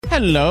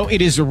Hello,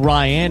 it is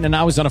Ryan, and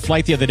I was on a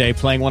flight the other day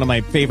playing one of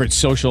my favorite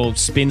social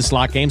spin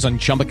slot games on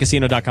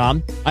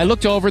ChumbaCasino.com. I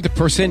looked over at the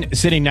person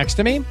sitting next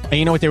to me, and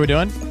you know what they were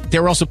doing? They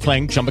were also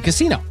playing Chumba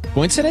Casino.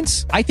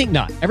 Coincidence? I think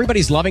not.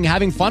 Everybody's loving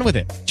having fun with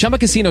it. Chumba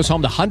Casino is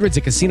home to hundreds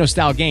of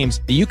casino-style games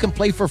that you can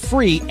play for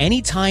free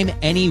anytime,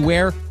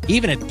 anywhere,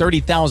 even at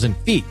 30,000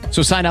 feet.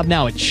 So sign up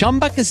now at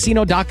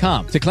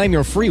ChumbaCasino.com to claim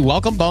your free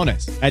welcome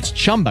bonus. That's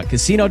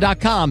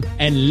ChumbaCasino.com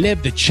and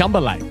live the Chumba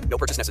life. No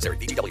purchase necessary.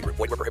 VGW. Void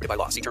were prohibited by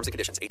law. See terms and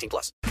conditions.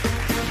 18+.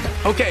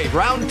 Okay,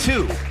 round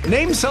two.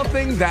 Name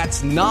something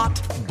that's not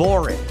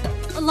boring.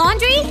 A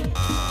laundry?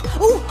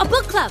 Ooh, a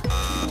book club.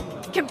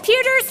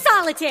 Computer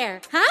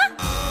solitaire, huh?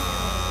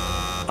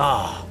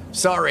 Ah,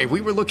 sorry,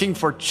 we were looking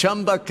for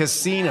Chumba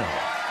Casino.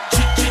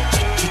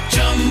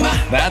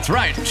 That's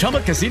right,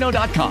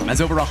 ChumbaCasino.com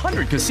has over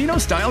 100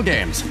 casino-style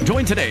games.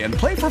 Join today and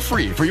play for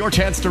free for your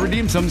chance to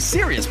redeem some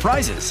serious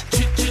prizes.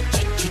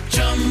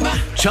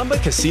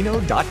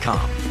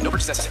 ChumbaCasino.com. No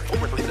purchase necessary.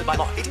 Void were prohibited by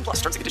law. 18+.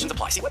 Terms and conditions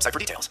apply. See website for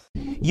details.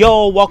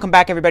 Yo, welcome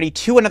back everybody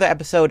to another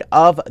episode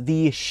of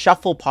the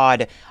Shuffle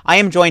Pod. I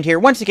am joined here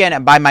once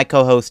again by my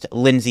co-host,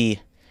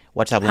 Lindsay.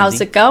 What's up, Lindsay?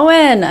 How's it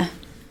going?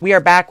 We are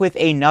back with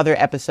another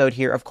episode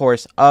here, of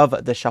course,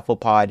 of the Shuffle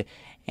Pod.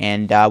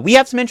 And we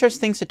have some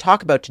interesting things to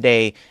talk about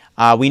today.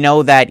 We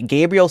know that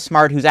Gabriel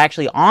Smart, who's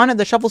actually on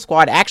the Shuffle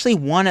Squad, actually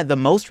won the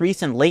most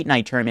recent late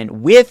night tournament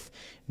with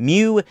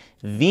Mew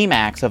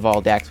VMAX of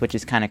all decks, which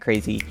is kind of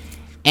crazy.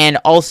 And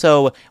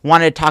also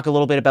wanted to talk a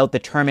little bit about the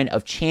Tournament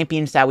of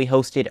Champions that we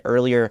hosted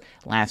earlier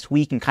last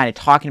week and kind of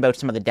talking about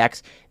some of the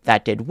decks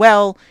that did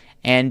well.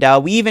 And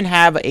we even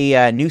have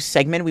a new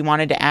segment we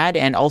wanted to add,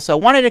 and also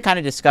wanted to kind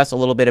of discuss a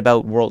little bit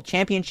about World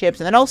Championships,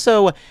 and then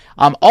also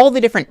all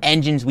the different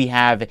engines we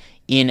have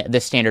in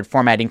the standard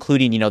format,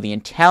 including, you know, the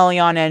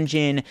Inteleon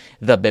engine,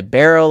 the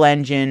Bibarel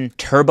engine,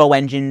 turbo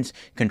engines,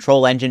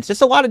 control engines,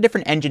 just a lot of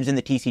different engines in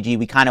the TCG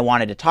we kind of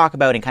wanted to talk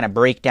about and kind of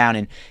break down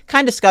and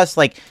kind of discuss,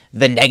 like,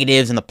 the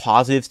negatives and the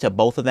positives to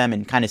both of them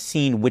and kind of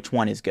seeing which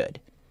one is good.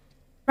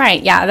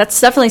 Right, yeah,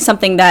 that's definitely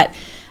something that,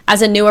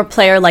 as a newer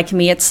player like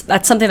me,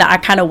 that's something that I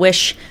kind of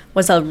wish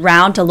was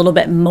around a little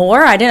bit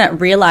more. I didn't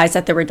realize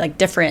that there were like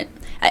different,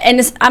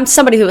 and I'm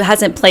somebody who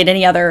hasn't played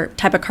any other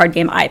type of card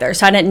game either,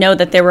 so I didn't know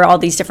that there were all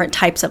these different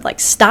types of like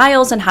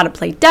styles and how to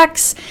play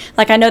decks.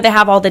 Like I know they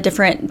have all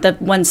the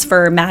ones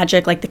for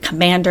Magic, like the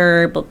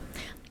Commander, but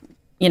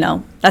you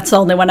know, that's the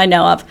only one I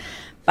know of.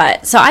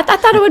 But so I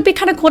thought it would be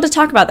kind of cool to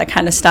talk about that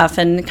kind of stuff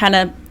and kind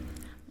of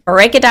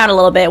break it down a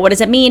little bit. What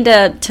does it mean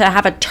to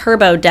have a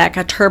turbo deck,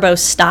 a turbo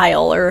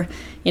style, or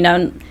you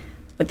know,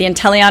 with the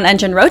Inteleon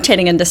engine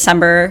rotating in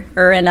December,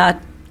 or in, I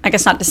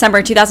guess not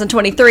December,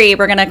 2023,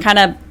 we're going to kind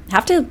of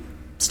have to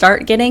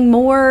start getting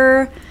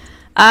more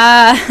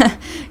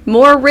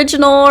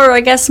original, or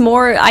I guess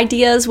more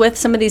ideas with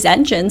some of these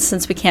engines,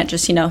 since we can't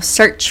just, you know,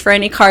 search for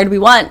any card we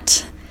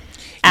want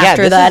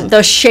after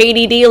those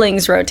shady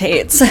dealings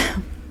rotates.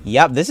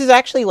 Yep, this is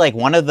actually like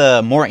one of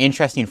the more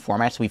interesting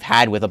formats we've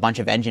had with a bunch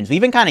of engines. We've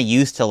been kind of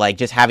used to like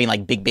just having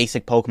like big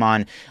basic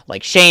Pokemon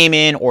like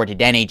Shaman or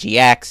Dedenne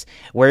GX,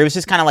 where it was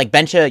just kind of like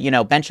bench a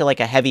like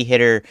a heavy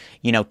hitter,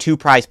 you know, 2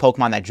 prize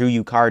Pokemon that drew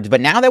you cards.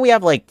 But now that we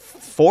have like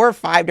 4 or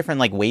 5 different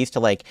like ways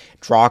to like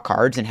draw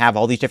cards and have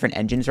all these different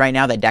engines right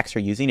now that decks are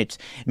using, it's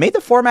made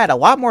the format a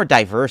lot more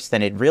diverse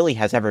than it really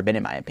has ever been,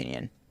 in my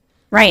opinion.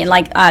 Right, and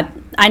like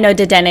I know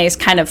Dedenne is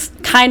kind of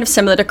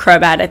similar to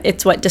Crobat.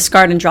 It's what,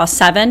 discard and draw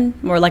 7,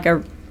 more like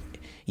a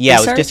yeah,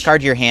 research? It was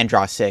discard your hand,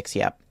 draw 6.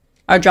 Yep.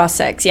 Or draw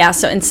 6, yeah.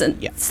 So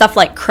stuff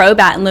like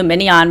Crobat and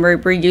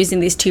Luminion, we're using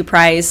these 2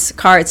 prize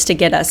cards to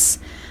get us,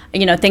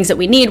 you know, things that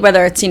we need.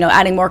 Whether it's, you know,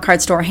 adding more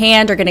cards to our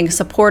hand or getting a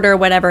supporter,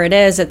 whatever it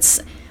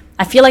is.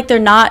 I feel like they're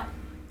not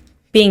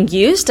being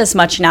used as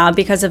much now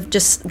because of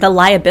just the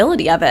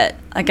liability of it.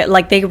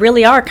 Like they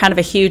really are kind of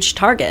a huge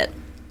target.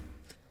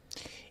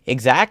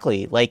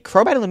 Exactly. Like,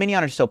 Crobat and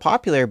Luminion are so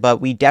popular,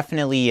 but we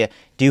definitely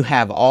do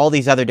have all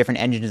these other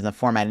different engines in the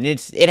format, and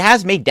it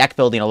has made deck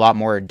building a lot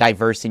more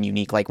diverse and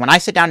unique. Like, when I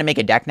sit down to make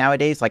a deck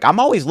nowadays, like,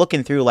 I'm always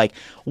looking through, like,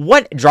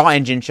 what draw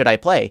engine should I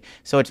play?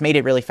 So it's made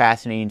it really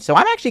fascinating. So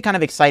I'm actually kind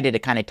of excited to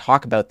kind of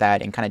talk about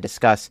that and kind of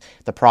discuss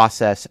the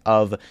process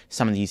of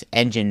some of these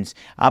engines.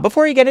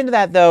 Before we get into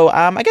that, though,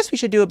 I guess we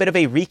should do a bit of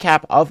a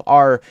recap of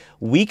our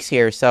weeks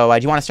here. So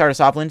do you want to start us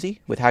off,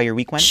 Lindsay, with how your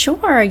week went?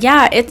 Sure,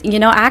 yeah.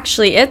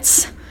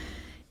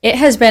 It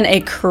has been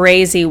a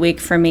crazy week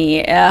for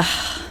me.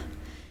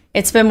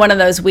 It's been one of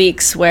those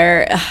weeks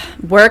where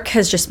work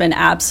has just been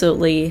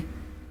absolutely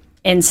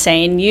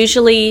insane.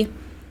 Usually,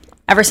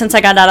 ever since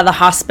I got out of the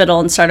hospital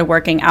and started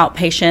working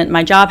outpatient,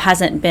 my job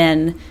hasn't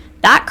been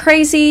that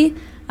crazy.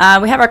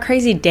 We have our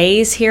crazy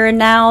days here and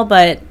now,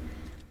 but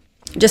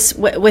just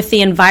with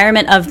the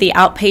environment of the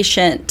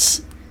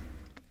outpatient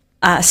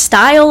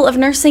style of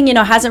nursing, you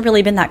know, hasn't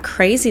really been that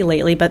crazy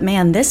lately. But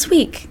man, this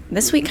week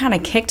kind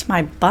of kicked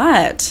my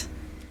butt.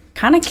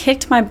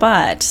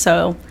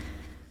 So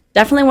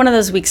definitely one of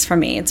those weeks for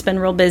me. It's been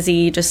real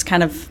busy, just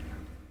kind of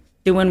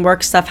doing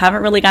work stuff.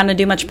 Haven't really gotten to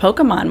do much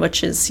Pokemon,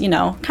 which is, you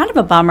know, kind of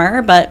a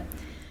bummer, but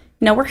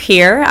No, we're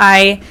here.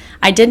 I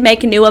did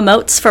make new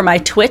emotes for my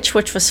Twitch,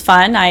 which was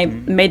fun. I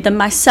made them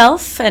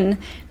myself, and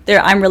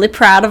I'm really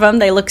proud of them.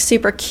 They look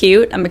super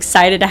cute. I'm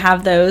excited to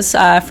have those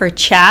for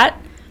chat.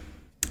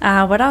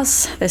 What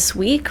else this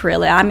week,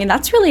 really? I mean,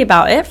 that's really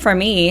about it for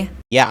me.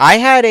 Yeah, I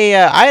had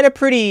a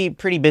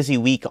pretty busy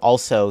week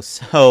also.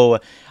 So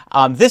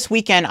this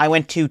weekend I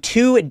went to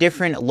 2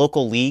 different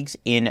local leagues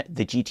in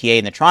the GTA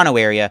in the Toronto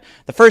area.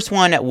 The first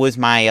one was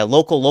my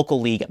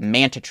local league,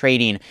 Manta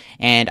Trading,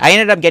 and I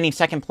ended up getting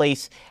second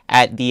place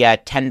at the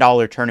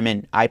 $10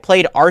 tournament. I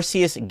played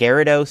Arceus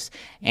Gyarados,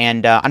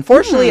 and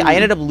unfortunately I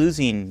ended up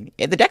losing.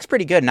 The deck's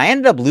pretty good, and I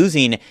ended up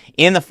losing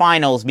in the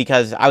finals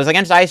because I was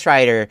against Ice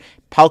Rider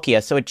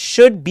Palkia, so it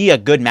should be a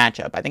good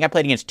matchup. I think I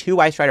played against 2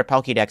 Ice Rider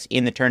Palkia decks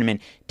in the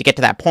tournament to get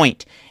to that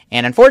point.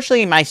 And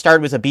unfortunately, my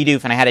start was a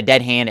Bidoof, and I had a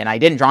dead hand, and I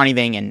didn't draw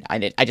anything, and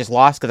I just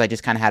lost because I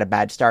just kind of had a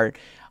bad start.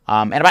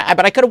 But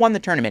I could have won the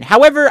tournament.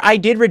 However, I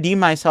did redeem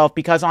myself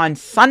because on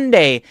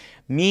Sunday,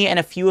 me and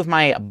a few of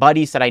my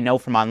buddies that I know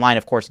from online,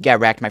 of course, Get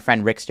Wrecked, my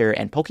friend Rickster,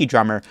 and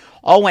Pokedrummer,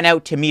 all went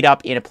out to meet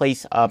up in a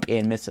place up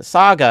in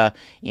Mississauga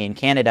in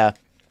Canada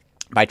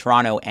by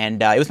Toronto,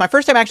 and it was my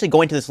first time actually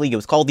going to this league. It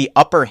was called the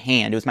Upper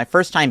Hand. It was my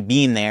first time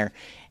being there,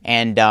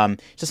 and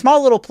it's a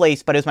small little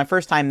place, but it was my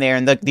first time there,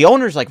 and the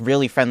owner's like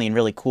really friendly and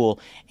really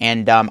cool,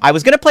 and I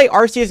was going to play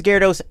Arceus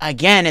Gyarados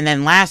again, and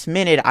then last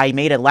minute, I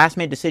made a last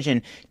minute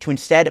decision to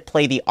instead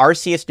play the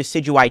Arceus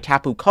Decidueye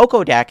Tapu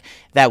Koko deck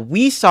that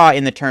we saw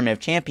in the Tournament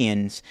of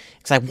Champions,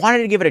 because I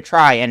wanted to give it a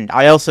try, and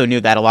I also knew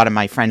that a lot of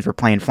my friends were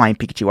playing Flying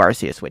Pikachu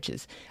Arceus, which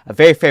is a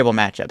very favorable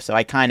matchup, so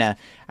I kind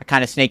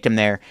of snaked him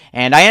there,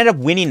 and I ended up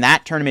winning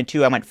that tournament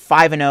too. I went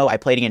 5-0. I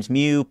played against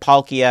Mew,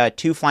 Palkia,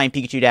 2 Flying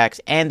Pikachu decks,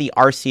 and the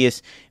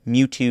Arceus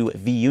Mewtwo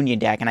V-Union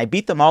deck, and I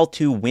beat them all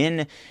to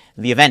win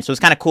the event, so it was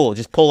kind of cool.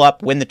 Just pull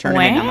up, win the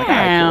tournament, and I'm like,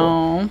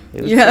 all right,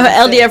 cool.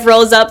 LDF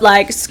rolls up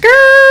like,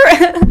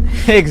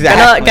 skrrr!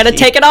 Exactly. Gonna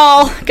take it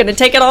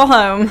all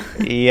home.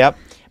 Yep.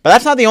 But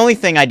that's not the only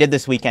thing I did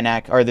this weekend,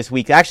 or this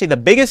week. Actually, the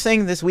biggest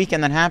thing this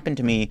weekend that happened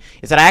to me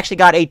is that I actually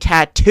got a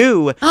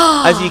tattoo.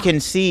 As you can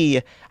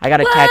see, I got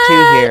a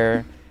tattoo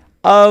here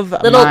of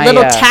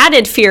little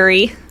tatted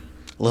Fury.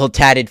 Little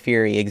tatted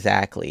Fury,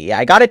 exactly. Yeah,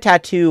 I got a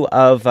tattoo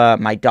of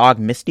my dog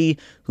Misty,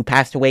 who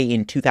passed away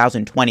in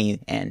 2020,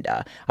 and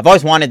I've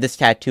always wanted this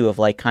tattoo of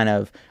like kind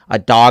of a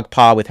dog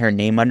paw with her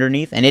name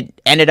underneath, and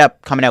it ended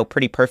up coming out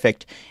pretty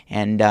perfect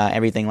and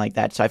everything like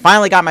that. So I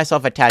finally got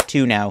myself a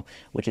tattoo now,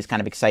 which is kind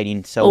of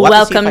exciting. So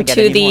welcome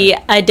to the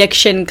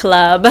addiction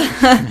club.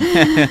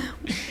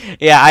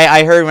 Yeah,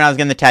 I heard when I was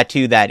getting the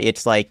tattoo that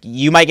it's like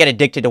you might get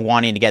addicted to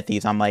wanting to get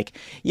these. I'm like,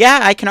 yeah,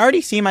 I can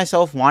already see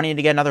myself wanting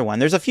to get another one.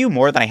 There's a few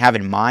more that I have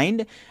in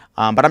mind.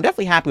 But I'm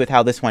definitely happy with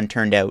how this one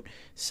turned out,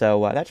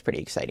 so that's pretty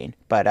exciting.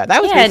 But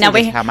that was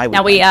basically how my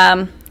week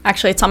went.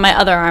 Actually, it's on my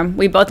other arm.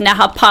 We both now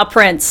have paw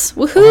prints.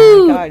 Woohoo!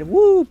 Oh my god,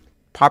 woo!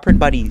 Paw print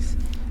buddies.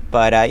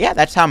 But yeah,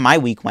 that's how my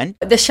week went.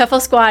 The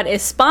Shuffle Squad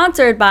is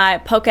sponsored by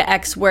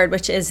Pokex Word,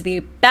 which is the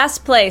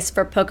best place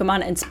for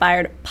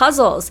Pokemon-inspired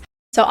puzzles.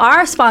 So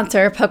our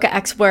sponsor,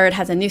 Pokex Word,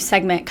 has a new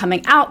segment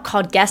coming out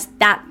called Guess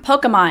That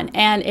Pokemon,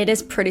 and it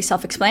is pretty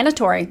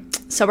self-explanatory.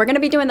 So we're going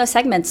to be doing those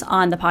segments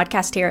on the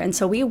podcast here, and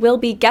so we will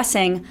be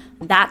guessing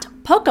that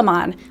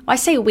Pokemon. Well, I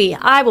say we.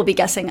 I will be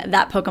guessing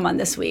that Pokemon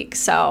this week.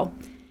 So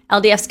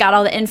LDF's got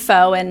all the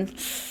info, and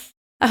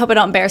I hope I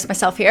don't embarrass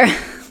myself here.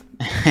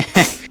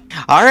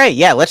 All right,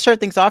 yeah, let's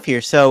start things off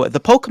here. So the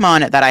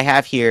Pokemon that I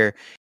have here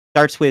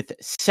starts with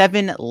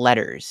 7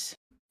 letters.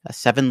 A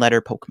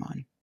 7-letter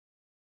Pokemon.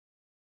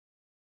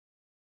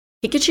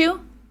 Pikachu?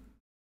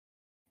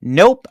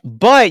 Nope,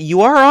 but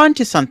you are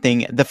onto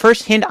something. The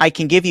first hint I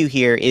can give you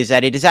here is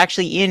that it is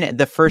actually in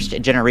the first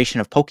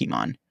generation of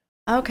Pokemon.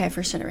 Okay,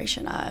 first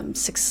generation.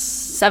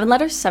 7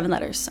 letters? 7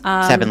 letters.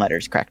 7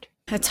 letters, correct.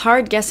 It's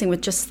hard guessing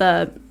with just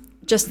the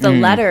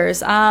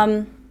letters. Yeah.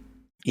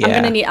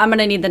 I'm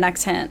gonna need the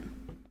next hint.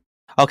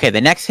 Okay,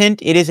 the next hint,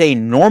 it is a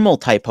normal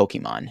type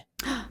Pokemon.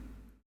 Is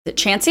it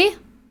Chansey?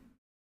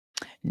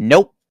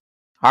 Nope.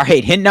 All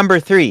right, hint number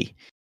 3.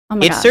 Oh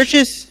my gosh.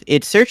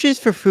 It searches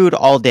for food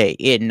all day.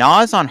 It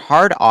gnaws on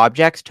hard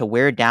objects to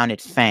wear down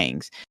its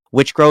fangs,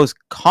 which grows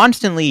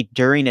constantly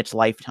during its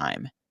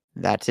lifetime.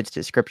 That's its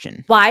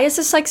description. Why is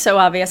this like so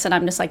obvious and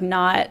I'm just like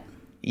not?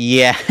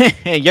 Yeah,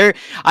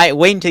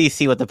 wait until you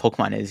see what the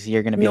Pokemon is.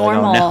 You're gonna be like,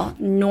 oh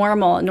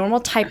no. Normal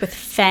type with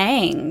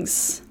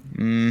fangs.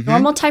 Mm-hmm.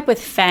 Normal type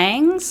with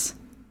fangs.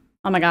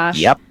 Oh my gosh.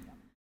 Yep.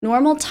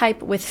 Normal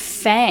type with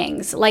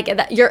fangs. Like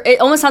that. It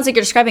almost sounds like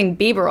you're describing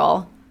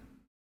Bibarel.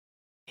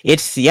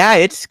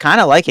 It's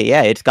kind of like it.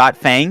 Yeah, it's got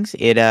fangs.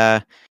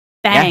 Fangs.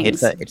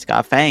 Yeah, it's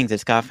got fangs.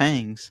 It's got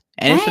fangs,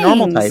 and it's a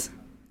normal type.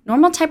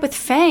 Normal type with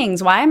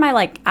fangs. Why am I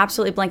like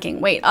absolutely blanking?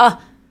 Wait.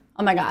 Oh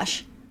my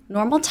gosh.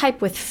 Normal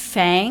type with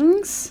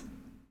fangs.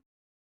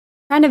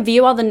 Trying to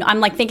view all the. I'm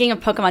like thinking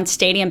of Pokemon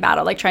Stadium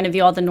Battle, like trying to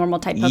view all the normal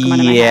type Pokemon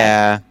in my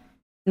head.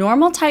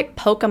 Normal type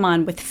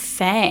Pokemon with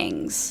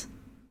fangs.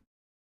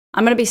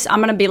 I'm gonna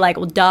be like,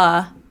 well,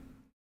 duh.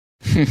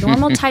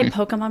 Normal type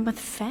Pokemon with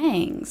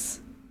fangs.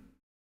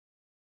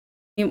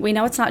 We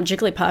know it's not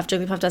Jigglypuff.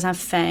 Jigglypuff doesn't have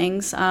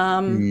fangs.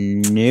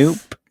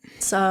 Nope.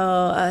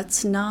 So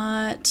it's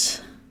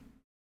not.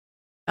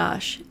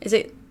 Gosh, is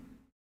it?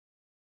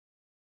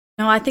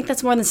 No, I think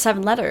that's more than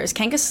 7 letters.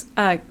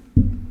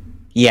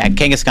 Yeah,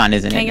 Kangaskhan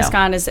isn't it?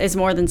 Kangaskhan is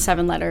more than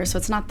 7 letters, so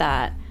it's not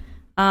that.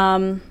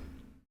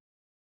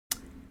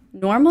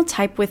 Normal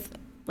type with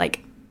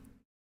like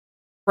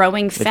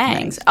growing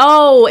fangs.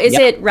 Oh, is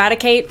it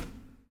Raticate?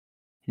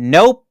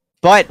 Nope.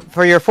 But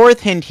for your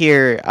 4th hint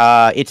here,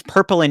 it's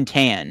purple and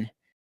tan.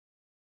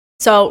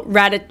 So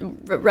what is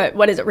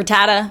it?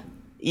 Rattata?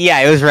 Yeah,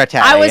 it was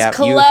Rattata. I was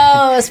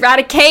close.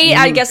 Raticate.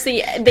 I guess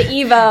the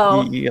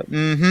Evo.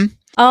 Mm-hmm.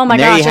 Oh my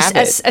gosh!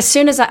 As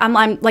soon as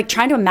I'm like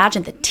trying to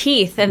imagine the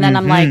teeth, and then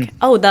I'm like,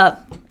 oh, the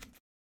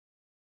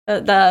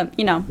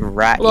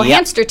little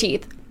hamster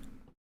teeth.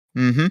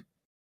 Mm-hmm.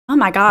 Oh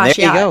my gosh!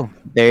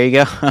 There you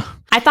go.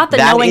 I thought that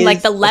knowing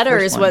like the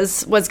letters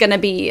was gonna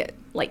be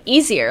like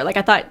easier. Like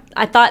I thought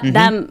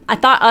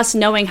us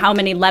knowing how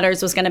many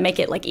letters was gonna make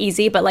it like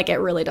easy, but like it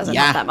really doesn't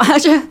have that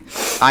much.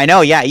 I know.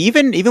 Yeah.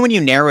 Even when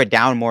you narrow it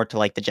down more to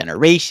like the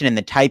generation and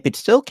the type, it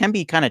still can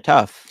be kind of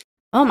tough.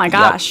 Oh my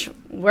gosh. Yep.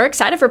 We're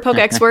excited for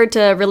Pokex Word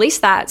to release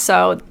that.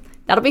 So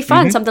that'll be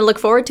fun. Something to look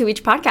forward to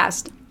each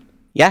podcast.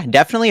 Yeah,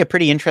 definitely a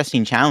pretty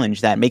interesting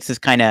challenge that makes us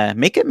kind of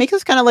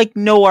like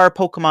know our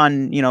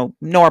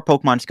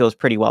Pokemon skills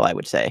pretty well, I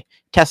would say.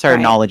 Test our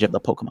knowledge of the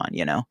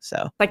Pokemon,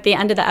 so. Like the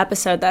end of the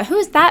episode,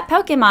 who's that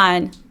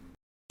Pokemon?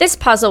 This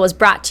puzzle was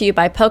brought to you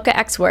by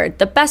Pokex Word,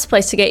 the best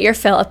place to get your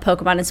fill of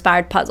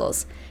Pokemon-inspired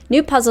puzzles.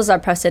 New puzzles are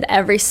posted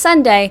every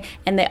Sunday,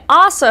 and they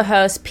also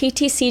host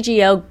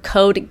PTCGO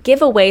code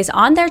giveaways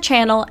on their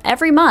channel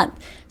every month.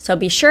 So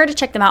be sure to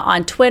check them out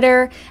on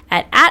Twitter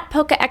at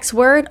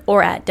PokeXWord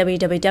or at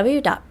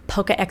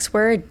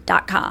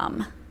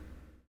www.pokexword.com.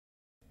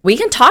 We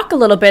can talk a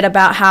little bit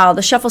about how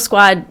the Shuffle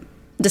Squad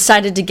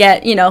decided to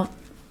get,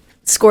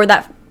 score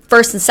that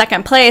 1st and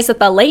 2nd place at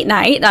the late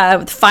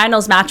night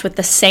finals match with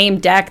the same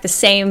deck, the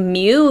same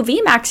Mew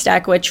VMAX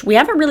deck, which we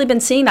haven't really been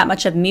seeing that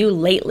much of Mew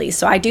lately.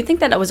 So I do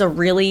think that it was a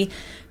really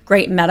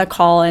great meta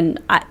call, and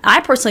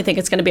I personally think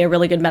it's going to be a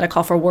really good meta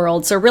call for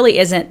Worlds. There really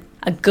isn't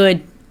a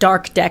good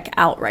dark deck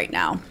out right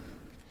now.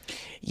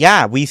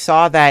 Yeah, we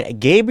saw that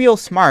Gabriel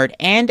Smart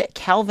and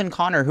Calvin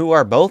Connor, who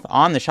are both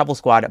on the Shuffle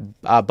Squad,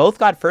 both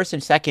got 1st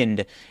and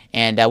 2nd,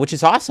 and which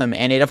is awesome.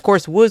 And it, of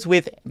course, was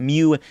with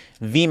Mew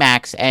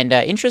VMAX. And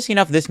interesting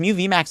enough, this Mew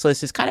VMAX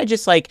list is kind of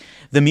just like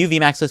the Mew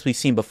VMAX list we've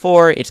seen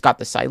before. It's got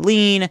the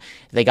Silene,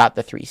 they got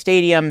the 3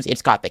 stadiums,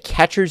 it's got the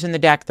catchers in the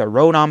deck, the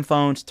Rotom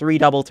phones, 3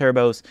 double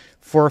turbos,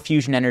 4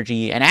 fusion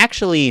energy, and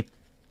actually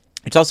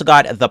it's also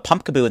got the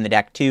Pumpkaboo in the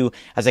deck, too,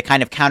 as a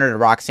kind of counter to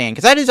Roxanne.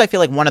 Because that is, I feel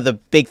like, one of the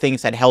big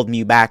things that held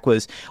Mew back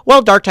was,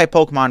 well, Dark-type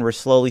Pokemon were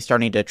slowly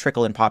starting to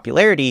trickle in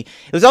popularity.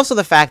 It was also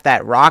the fact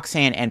that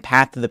Roxanne and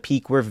Path to the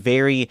Peak were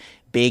very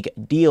big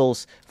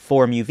deals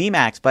for Mew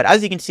VMAX. But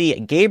as you can see,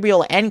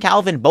 Gabriel and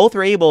Calvin both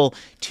were able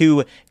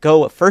to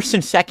go 1st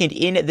and 2nd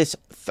in this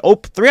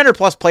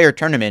 300-plus player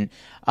tournament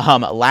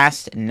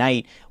last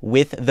night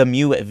with the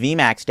Mew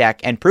VMAX deck,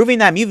 and proving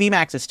that Mew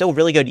VMAX is still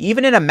really good,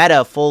 even in a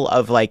meta full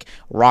of, like,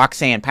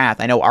 Roxanne Path.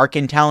 I know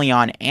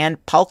Arcanteleon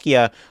and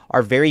Palkia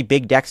are very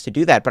big decks to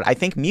do that, but I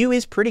think Mew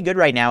is pretty good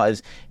right now,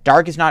 as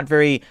Dark is not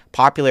very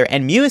popular,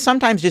 and Mew is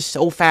sometimes just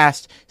so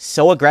fast,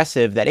 so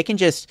aggressive, that it can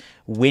just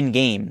win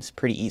games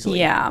pretty easily.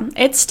 Yeah,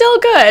 it's still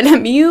good.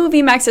 Mew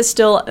VMAX is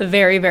still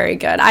very, very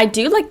good. I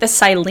do like the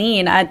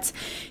Silene.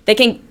 They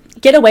can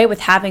get away with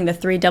having the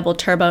 3 double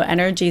turbo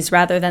energies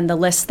rather than the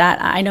list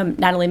that I know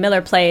Natalie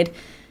Miller played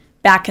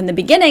back in the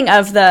beginning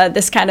of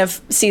this kind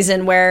of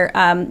season, where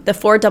the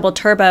 4 double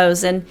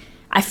turbos, and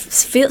I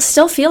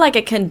still feel like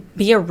it can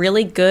be a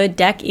really good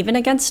deck even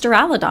against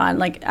Duraludon.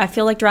 Like, I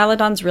feel like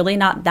Duraludon's really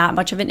not that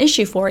much of an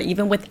issue for it,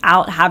 even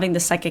without having the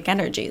psychic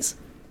energies.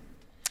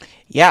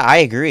 Yeah, I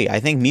agree. I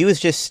think Mew is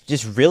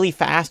just really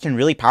fast and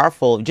really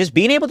powerful. Just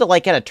being able to,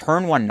 like, get a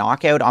turn 1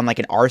 knockout on, like,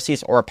 an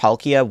Arceus or a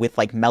Palkia with,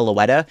 like,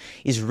 Meloetta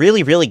is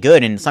really, really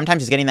good. And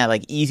sometimes just getting that,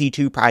 like, easy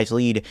 2-prize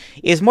lead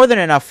is more than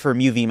enough for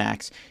Mew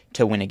VMAX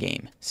to win a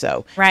game.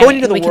 So, going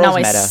into the we can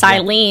always meta,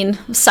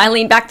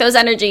 Silene back those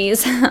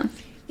energies.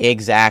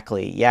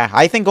 Exactly. Yeah,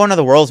 I think going to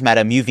the Worlds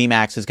meta, Mew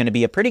VMAX is going to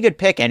be a pretty good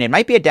pick. And it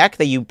might be a deck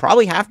that you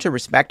probably have to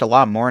respect a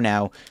lot more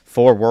now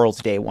for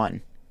Worlds Day 1.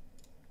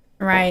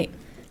 Right.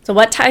 So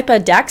what type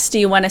of decks do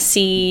you want to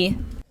see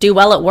do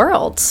well at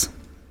Worlds?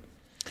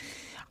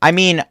 I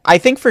mean, I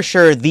think for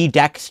sure the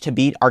decks to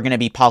beat are going to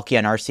be Palkia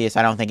and Arceus.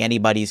 I don't think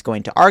anybody's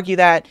going to argue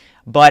that.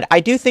 But I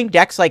do think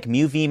decks like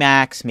Mew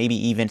VMAX, maybe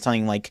even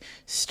something like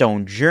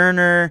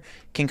Stonejourner,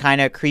 can kind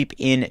of creep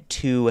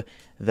into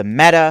the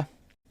meta.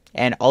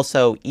 And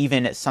also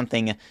even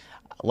something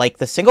like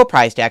the single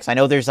prize decks. I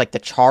know there's like the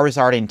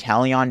Charizard and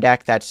Inteleon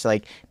deck that's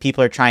like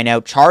people are trying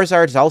out.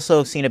 Charizard's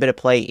also seen a bit of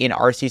play in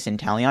Arceus and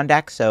Inteleon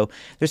decks, so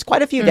there's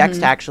quite a few decks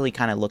to actually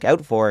kind of look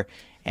out for.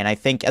 And I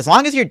think as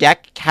long as your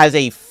deck has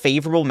a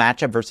favorable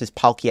matchup versus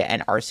Palkia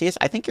and Arceus,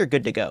 I think you're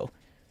good to go.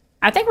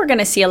 I think we're going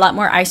to see a lot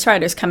more Ice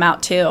Riders come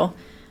out too.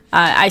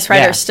 Ice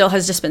Rider still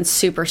has just been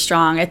super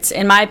strong. It's,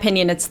 in my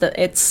opinion,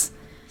 it's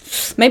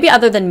maybe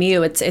other than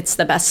Mew, it's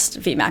the best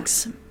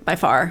VMAX by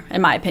far,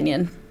 in my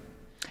opinion.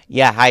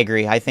 Yeah, I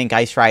agree. I think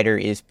Ice Rider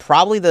is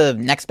probably the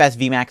next best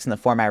VMAX in the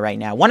format right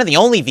now. One of the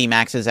only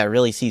VMAXs that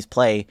really sees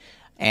play.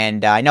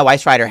 And I know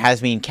Ice Rider has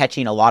been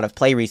catching a lot of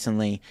play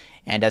recently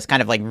and has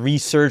kind of like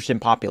resurged in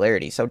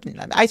popularity. So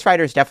Ice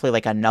Rider is definitely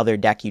like another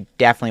deck you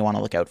definitely want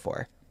to look out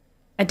for.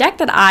 A deck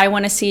that I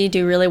want to see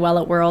do really well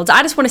at Worlds,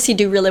 I just want to see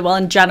do really well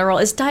in general,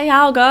 is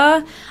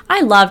Dialga.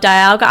 I love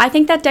Dialga. I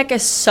think that deck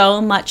is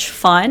so much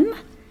fun.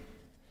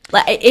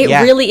 It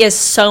really is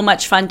so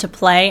much fun to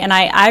play, and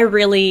I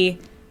really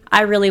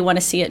want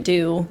to see it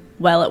do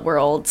well at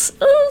Worlds.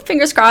 Ooh,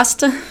 fingers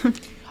crossed.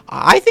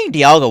 I think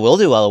Dialga will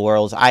do well at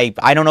Worlds. I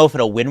don't know if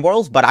it'll win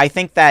Worlds, but I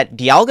think that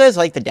Dialga is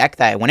like the deck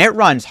that when it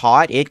runs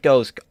hot, it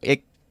goes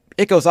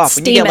off.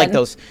 When you get like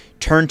those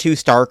turn 2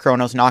 Star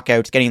Chronos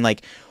knockouts, getting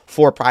like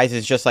 4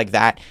 prizes just like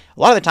that, a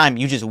lot of the time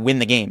you just win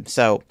the game.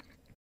 So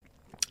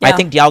yeah. I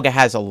think Dialga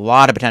has a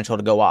lot of potential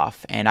to go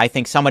off, and I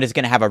think someone is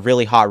going to have a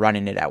really hot run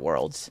in it at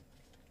Worlds.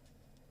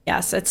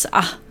 Yes, it's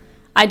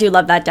I do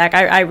love that deck.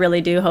 I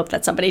really do hope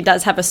that somebody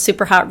does have a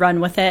super hot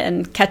run with it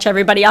and catch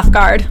everybody off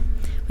guard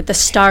with the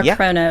Star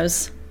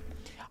Chronos.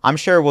 I'm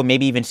sure we'll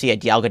maybe even see a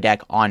Dialga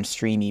deck on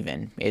stream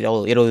even.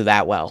 It'll do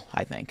that well,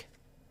 I think.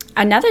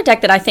 Another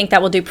deck that I think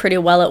that will do pretty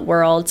well at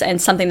Worlds, and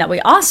something that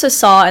we also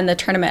saw in the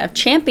Tournament of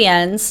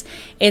Champions,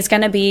 is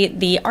going to be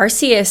the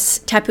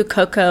Arceus Tapu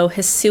Koko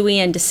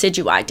Hisuian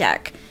Decidueye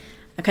deck.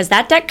 Because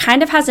that deck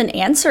kind of has an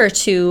answer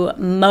to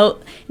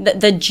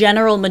the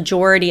general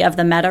majority of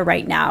the meta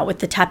right now, with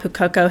the Tapu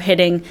Koko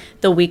hitting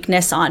the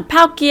weakness on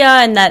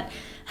Palkia, and that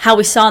how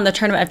we saw in the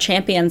Tournament of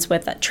Champions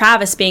with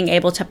Travis being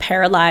able to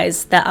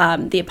paralyze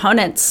the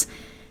opponents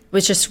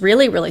was just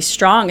really, really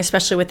strong,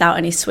 especially without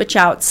any switch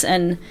outs.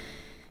 And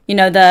you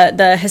know,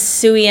 the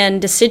Hisuian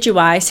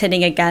Decidueye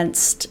hitting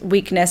against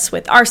weakness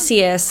with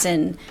Arceus,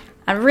 and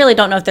I really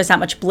don't know if there's that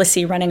much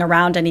Blissey running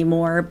around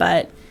anymore,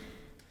 but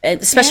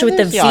especially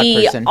with the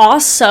V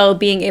also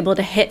being able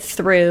to hit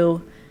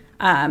through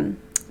the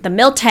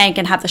Miltank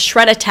and have the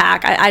shred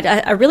attack.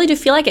 I really do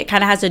feel like it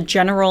kind of has a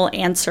general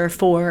answer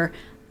for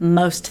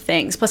most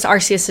things. Plus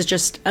Arceus is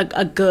just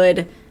a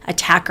good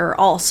attacker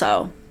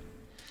also.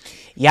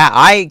 Yeah,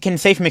 I can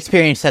say from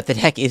experience that the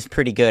deck is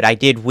pretty good. I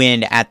did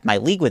win at my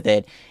league with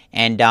it,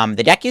 and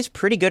the deck is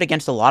pretty good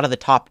against a lot of the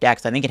top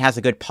decks. I think it has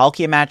a good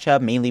Palkia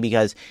matchup, mainly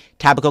because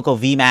Tapu Koko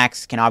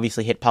VMAX can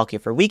obviously hit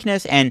Palkia for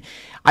weakness, and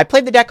I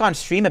played the deck on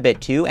stream a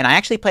bit too, and I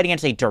actually played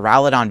against a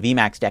Duraludon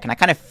VMAX deck, and I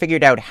kind of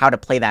figured out how to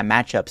play that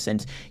matchup,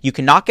 since you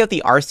can knock out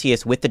the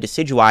Arceus with the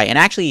Decidueye, and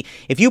actually,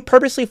 if you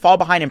purposely fall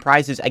behind in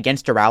prizes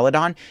against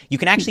Duraludon, you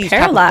can actually use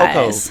Tapu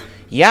Koko.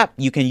 Yep,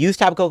 you can use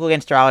Tapu Koko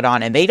against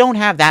Duraludon, and they don't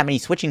have that many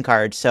switching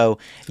cards, so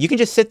you can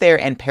just sit there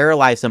and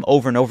paralyze them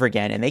over and over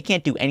again, and they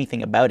can't do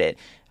anything about it.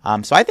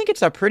 So I think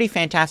it's a pretty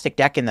fantastic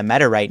deck in the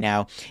meta right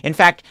now. In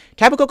fact,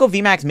 Tapu Koko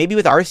VMAX, maybe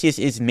with Arceus,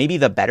 is maybe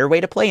the better way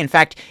to play. In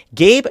fact,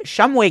 Gabe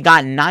Shumway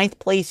got 9th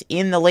place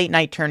in the late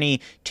night tourney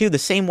too, the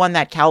same one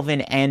that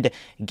Calvin and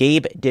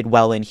Gabe did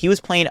well in. He was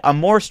playing a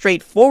more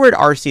straightforward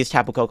Arceus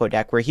Tapu Koko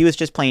deck, where he was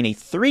just playing a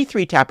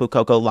 3-3 Tapu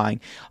Koko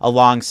line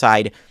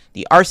alongside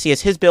the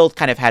Arceus. His build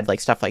kind of had like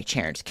stuff like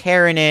Charon's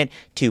Care in it,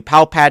 2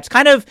 Palpats,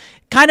 kind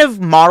of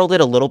modeled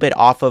it a little bit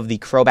off of the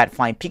Crobat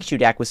Flying Pikachu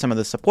deck with some of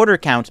the supporter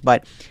counts,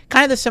 but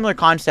kind of the similar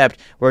concept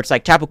where it's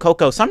like Tapu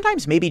Koko,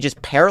 sometimes maybe just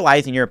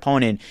paralyzing your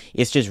opponent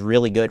is just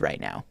really good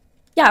right now.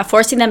 Yeah,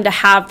 forcing them to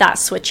have that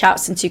switch out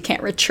since you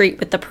can't retreat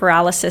with the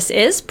paralysis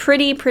is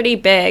pretty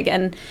big.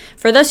 And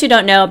for those who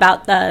don't know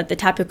about the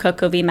Tapu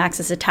Koko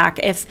VMAX's attack,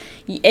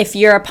 if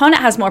your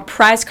opponent has more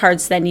prize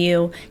cards than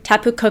you,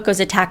 Tapu Koko's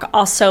attack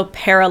also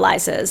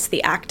paralyzes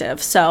the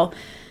active. So,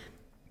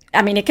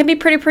 I mean, it can be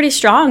pretty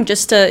strong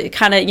just to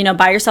kind of, you know,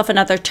 buy yourself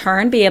another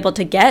turn, be able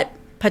to get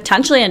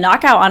potentially a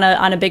knockout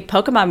on a big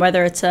Pokemon,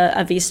 whether it's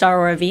a V-Star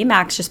or a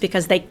VMAX, just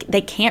because they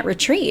can't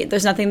retreat.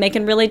 There's nothing they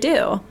can really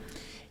do.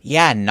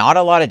 Yeah, not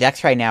a lot of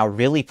decks right now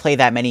really play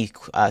that many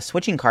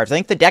switching cards. I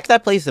think the deck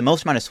that plays the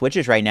most amount of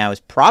switches right now is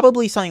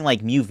probably something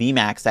like Mew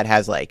VMAX that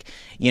has like,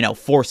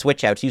 4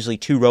 switch outs, usually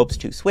 2 ropes,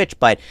 2 switch.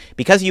 But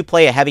because you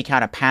play a heavy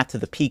count of Path to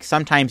the Peak,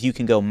 sometimes you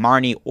can go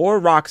Marnie or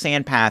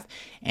Roxanne Path,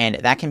 and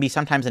that can be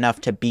sometimes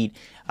enough to beat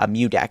a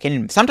Mew deck.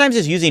 And sometimes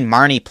just using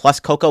Marnie plus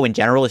Coco in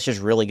general is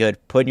just really good.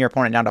 Putting your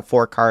opponent down to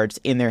 4 cards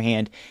in their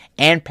hand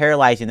and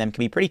paralyzing them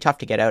can be pretty tough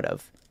to get out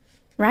of.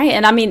 Right,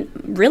 and I mean,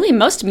 really,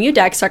 most Mew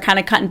decks are kind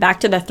of cutting back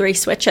to the 3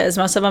 switches.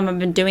 Most of them have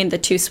been doing the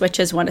 2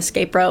 switches, 1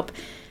 escape rope.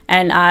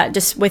 And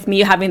just with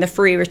Mew having the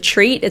free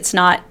retreat, it's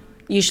not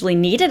usually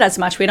needed as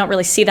much. We don't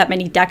really see that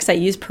many decks that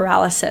use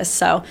paralysis.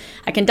 So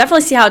I can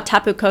definitely see how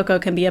Tapu Koko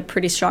can be a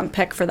pretty strong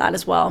pick for that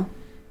as well.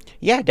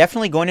 Yeah,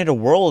 definitely going into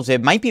Worlds,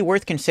 it might be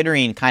worth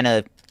considering kind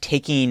of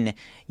taking,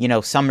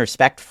 some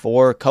respect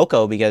for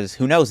Coco, because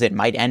who knows, it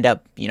might end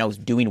up,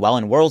 doing well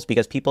in Worlds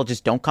because people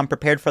just don't come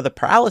prepared for the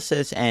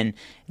paralysis, and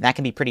that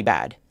can be pretty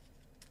bad.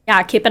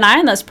 Yeah, keep an eye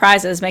on those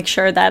prizes. Make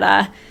sure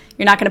that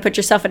you're not going to put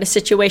yourself in a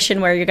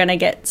situation where you're going to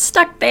get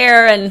stuck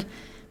there and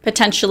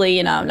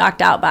potentially,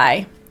 knocked out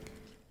by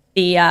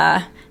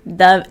the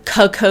the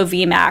Coco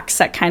VMAX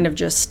that kind of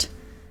just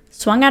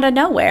swung out of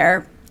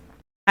nowhere.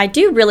 I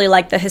do really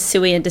like the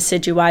Hisui and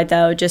Decidueye,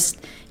 though.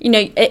 Just,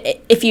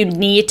 if you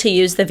need to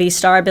use the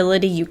V-Star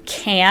ability, you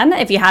can.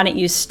 If you hadn't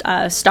used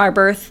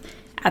Starbirth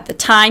at the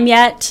time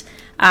yet,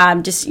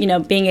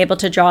 being able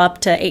to draw up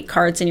to 8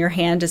 cards in your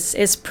hand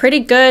is pretty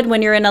good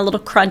when you're in a little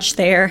crunch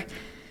there.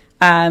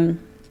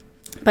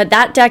 But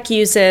that deck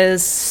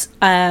uses,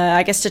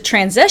 to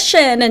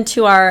transition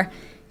into our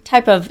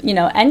type of,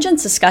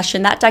 engines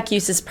discussion, that deck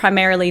uses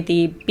primarily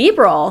the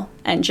Beebrel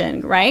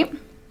engine, right?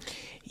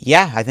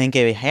 Yeah, I think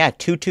it had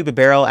 2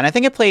 Bibarel, and I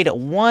think it played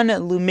 1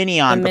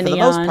 Luminion, but for the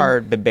most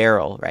part,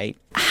 Bibarel, right?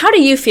 How do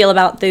you feel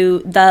about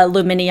the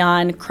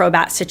Luminion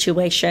Crobat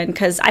situation?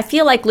 Because I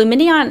feel like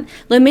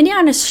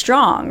Luminion is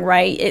strong,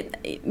 right?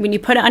 When you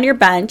put it on your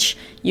bench,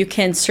 you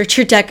can search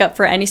your deck up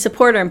for any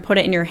supporter and put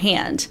it in your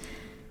hand.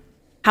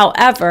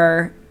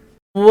 However,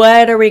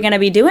 what are we going to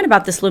be doing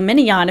about this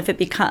Luminion if it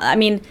becomes... I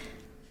mean,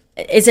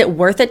 is it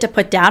worth it to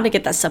put down to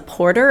get that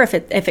supporter if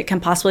it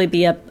can possibly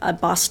be a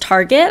boss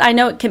target? I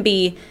know it'd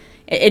be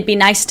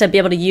nice to be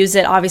able to use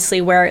it, obviously,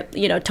 where,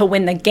 to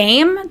win the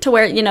game, to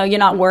where, you're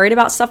not worried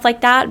about stuff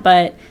like that.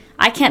 But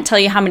I can't tell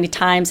you how many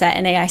times at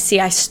NAIC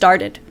I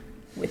started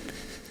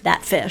with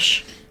that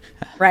fish,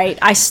 right?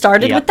 I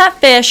started with that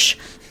fish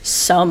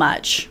so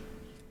much.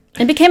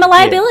 It became a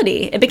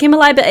liability.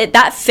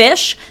 That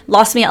fish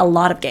lost me a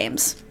lot of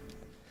games.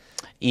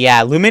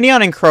 Yeah,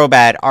 Luminion and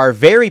Crobat are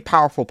very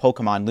powerful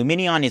Pokemon.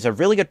 Luminion is a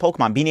really good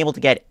Pokemon. Being able to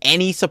get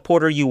any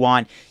supporter you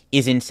want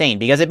is insane,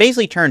 because it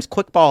basically turns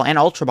Quick Ball and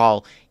Ultra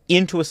Ball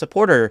into a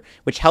supporter,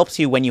 which helps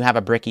you when you have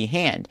a bricky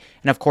hand.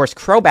 And of course,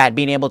 Crobat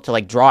being able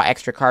to draw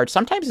extra cards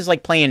sometimes is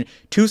like playing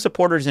 2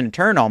 supporters in a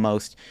turn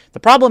almost. The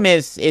problem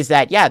is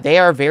that, they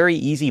are very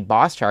easy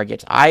boss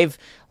targets. I've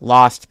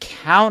lost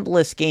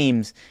countless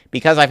games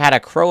because I've had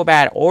a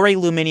Crobat or a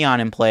Luminion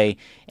in play,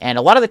 and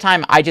a lot of the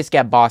time I just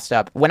get bossed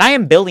up. When I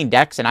am building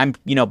decks and I'm,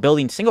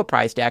 building single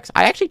prize decks,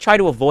 I actually try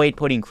to avoid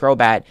putting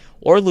Crobat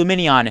or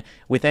Luminion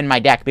within my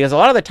deck, because a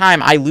lot of the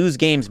time I lose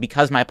games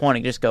because my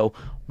opponent just go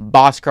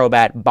boss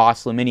Crobat,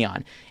 boss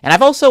Luminion. And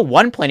I've also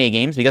won plenty of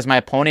games because my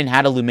opponent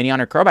had a Luminion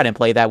or Crobat in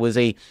play that was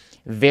a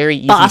very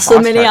easy boss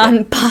Luminion,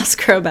 target. boss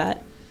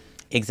Crobat.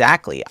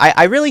 Exactly.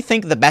 I really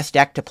think the best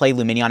deck to play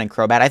Luminion and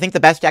Crobat, I think the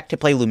best deck to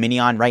play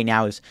Luminion right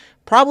now is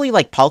probably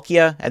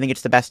Palkia. I think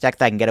it's the best deck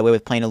that can get away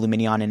with playing a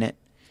Luminion in it.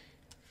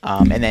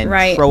 And then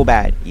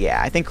Crobat,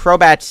 I think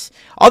Crobat's,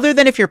 other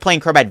than if you're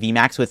playing Crobat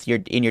VMAX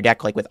in your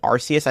deck, with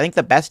Arceus, I think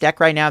the best deck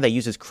right now that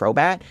uses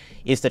Crobat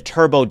is the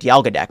Turbo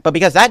Dialga deck. But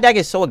because that deck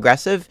is so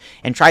aggressive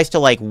and tries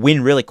to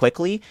win really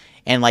quickly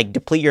and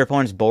deplete your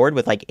opponent's board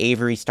with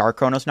Avery Star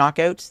Chronos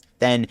knockouts,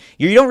 then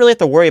you don't really have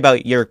to worry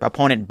about your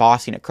opponent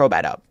bossing a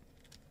Crobat up.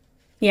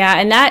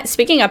 Yeah, and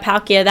speaking of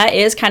Palkia, that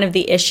is kind of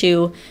the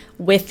issue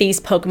with these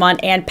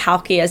Pokemon and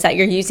Palkia, is that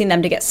you're using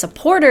them to get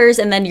supporters,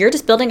 and then you're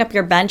just building up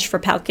your bench for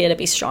Palkia to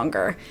be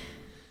stronger.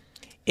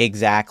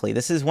 Exactly.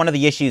 This is one of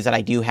the issues that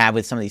I do have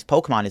with some of these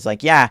Pokemon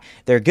is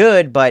they're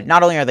good, but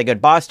not only are they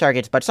good boss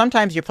targets, but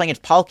sometimes you're playing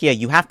against Palkia,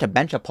 you have to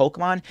bench a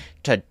Pokemon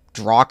to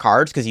draw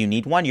cards because you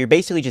need one. You're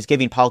basically just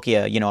giving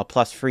Palkia, a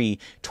plus free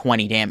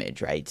 20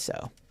 damage, right?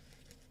 So.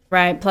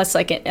 Right. Plus,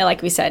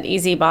 like we said,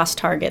 easy boss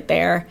target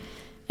there.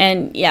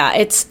 And yeah,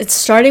 it's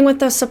starting with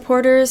those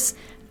supporters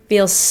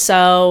feels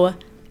so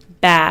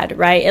bad,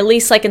 right? At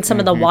least in some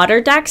of the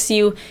water decks,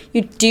 you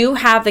do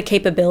have the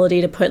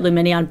capability to put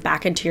Luminion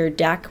back into your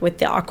deck with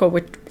the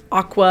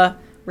Aqua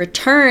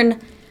Return,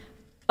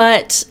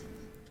 but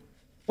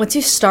once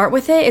you start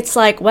with it, it's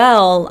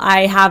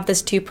I have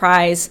this 2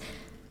 prize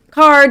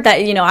card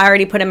that I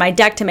already put in my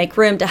deck to make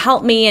room to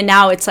help me, and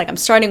now it's I'm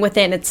starting with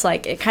it, and it's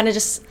it kind of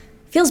just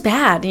feels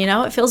bad,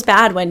 It feels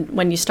bad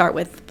when you start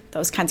with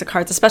those kinds of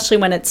cards, especially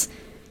when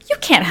you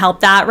can't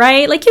help that,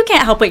 right? You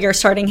can't help what your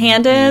starting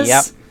hand is.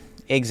 Yep,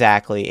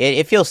 exactly.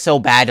 It feels so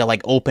bad to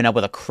open up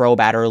with a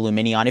Crobat or a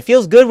Luminion. It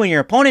feels good when your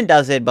opponent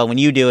does it, but when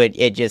you do it,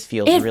 it just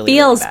feels really bad. It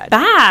feels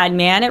bad,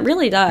 man. It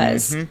really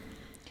does.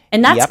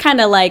 And that's kind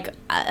of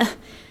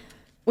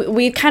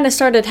we kind of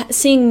started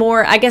seeing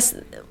more, I guess.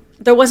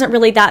 There wasn't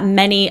really that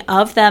many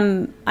of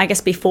them, I guess,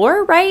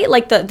 before, right?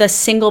 The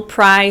single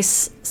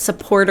prize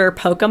supporter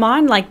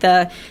Pokemon,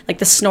 the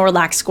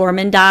Snorlax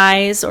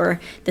Gormandise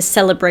or the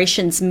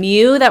Celebrations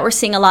Mew that we're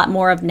seeing a lot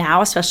more of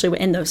now, especially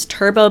in those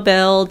turbo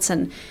builds.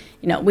 And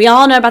we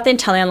all know about the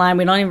Inteleon line.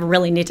 We don't even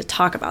really need to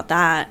talk about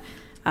that.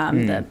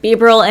 The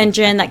Beebrel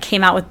engine that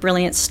came out with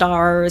Brilliant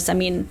Stars. I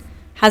mean,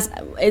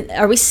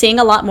 are we seeing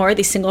a lot more of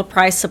these single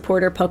prize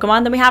supporter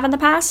Pokemon than we have in the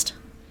past?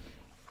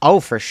 Oh,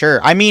 for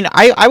sure. I mean,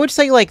 I would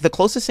say the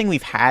closest thing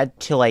we've had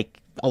to a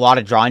lot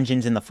of draw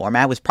engines in the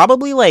format was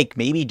probably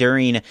maybe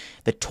during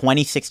the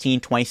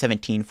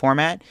 2016-2017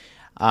 format.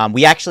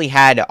 We actually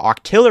had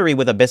Octillery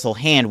with Abyssal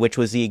Hand, which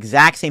was the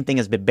exact same thing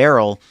as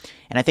Bibarel.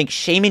 And I think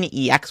Shaman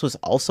EX was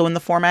also in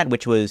the format,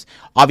 which was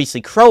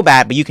obviously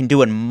Crobat, but you can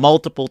do it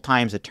multiple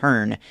times a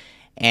turn.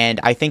 And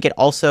I think it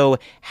also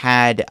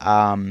had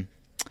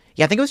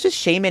Yeah, I think it was just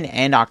Shaman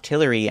and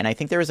Octillery, and I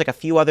think there was like a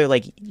few other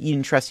like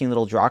interesting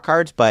little draw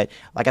cards, but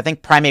like I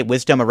think Primate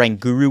Wisdom, a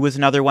Ranguru was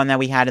another one that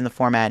we had in the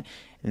format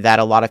that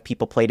a lot of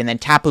people played, and then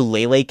Tapu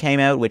Lele came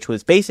out, which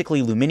was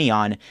basically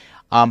Luminion.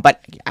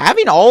 But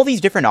having all these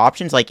different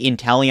options like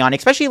Inteleon,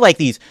 especially like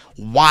these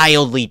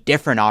wildly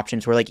different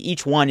options where like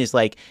each one is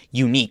like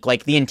unique.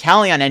 Like the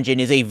Inteleon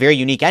engine is a very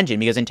unique engine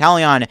because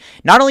Inteleon,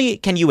 not only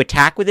can you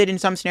attack with it in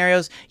some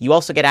scenarios, you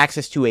also get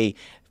access to a,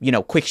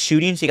 quick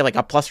shooting, so you get like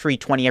a plus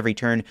 320 every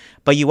turn,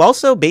 but you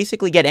also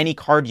basically get any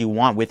card you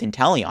want with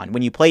Inteleon.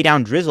 When you play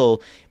down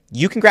Drizzle,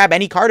 you can grab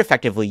any card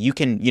effectively. You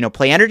can,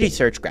 play Energy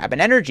Search, grab an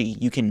Energy.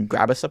 You can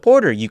grab a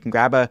Supporter. You can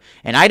grab an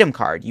item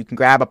card. You can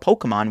grab a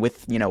Pokemon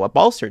with, a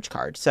Ball Search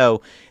card.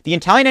 So the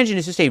Inteleon engine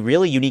is just a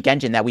really unique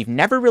engine that we've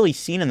never really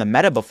seen in the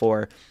meta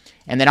before.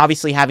 And then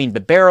obviously having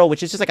Bibarel,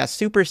 which is just like a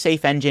super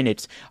safe engine.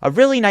 It's a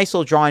really nice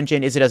little draw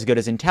engine. Is it as good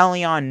as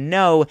Inteleon?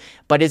 No.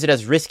 But is it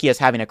as risky as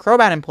having a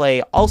Crobat in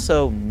play?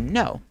 Also,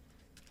 no.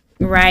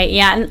 Right,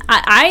 yeah. And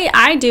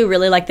I do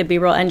really like the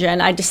Bibarel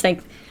engine.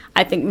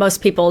 I think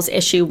most people's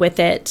issue with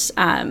it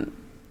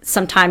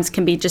sometimes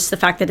can be just the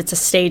fact that it's a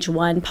stage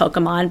 1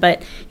 Pokemon,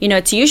 but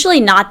it's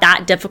usually not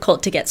that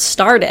difficult to get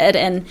started,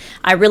 and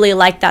I really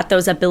like that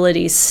those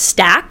abilities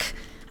stack.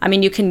 I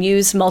mean, you can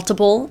use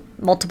multiple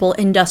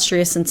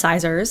Industrious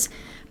Incisors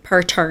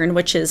per turn,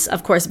 which is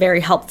of course very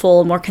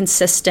helpful, more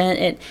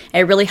consistent.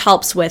 It really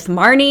helps with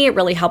Marnie, it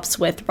really helps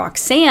with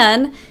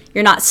Roxanne.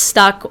 You're not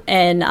stuck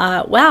in,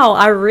 wow,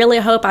 I really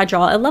hope I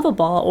draw a Level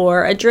Ball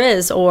or a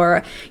Drizz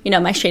or,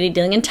 my Shady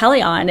Dealing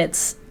Inteleon.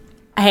 It's,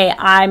 hey,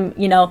 I'm,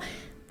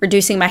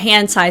 reducing my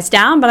hand size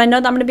down, but I know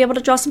that I'm going to be able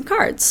to draw some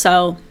cards.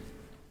 So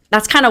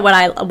that's kind of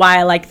why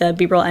I like the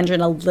Bibarel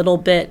engine a little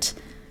bit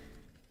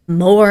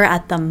more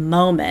at the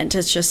moment.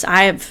 It's just,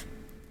 that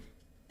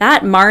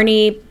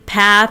Marnie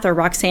path or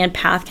Roxanne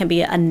path can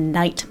be a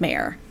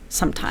nightmare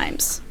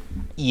sometimes.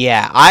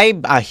 Yeah,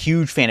 I'm a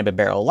huge fan of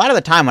Bibarel. A lot of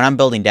the time when I'm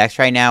building decks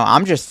right now,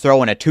 I'm just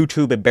throwing a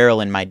 2/2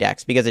 Bibarel in my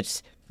decks because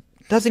it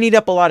doesn't eat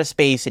up a lot of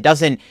space. It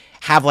doesn't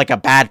have like a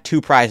bad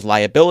 2-prize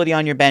liability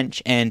on your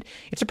bench, and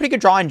it's a pretty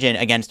good draw engine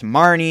against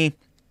Marnie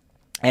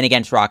and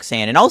against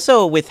Roxanne. And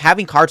also with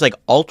having cards like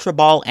Ultra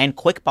Ball and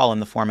Quick Ball in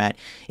the format,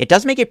 it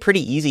does make it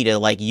pretty easy to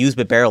like use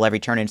Bibarel every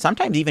turn and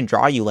sometimes even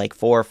draw you like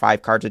 4 or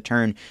 5 cards a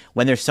turn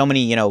when there's so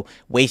many,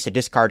 ways to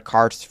discard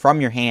cards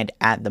from your hand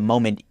at the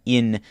moment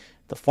in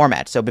the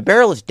format. So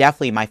Bibarel is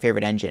definitely my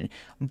favorite engine.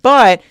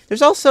 But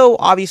there's also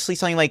obviously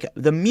something like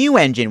the Mew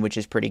engine, which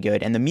is pretty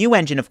good. And the Mew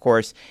engine, of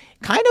course,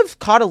 kind of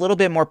caught a little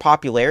bit more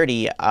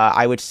popularity,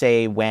 I would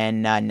say,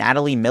 when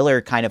Natalie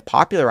Miller kind of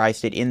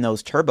popularized it in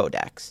those turbo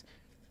decks.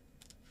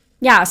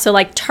 Yeah, so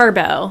like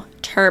turbo.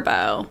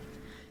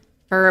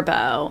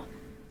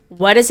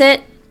 What is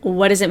it?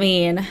 What does it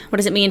mean? What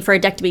does it mean for a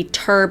deck to be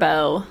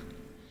turbo?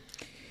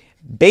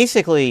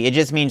 Basically, it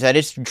just means that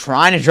it's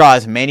trying to draw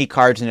as many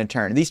cards in a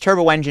turn. These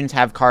turbo engines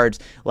have cards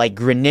like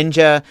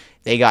Greninja,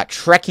 they got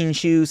Trekking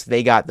Shoes,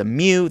 they got the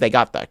Mew, they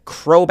got the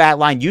Crobat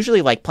line,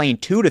 usually like playing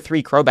 2 to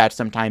 3 Crobats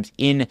sometimes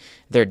in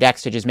their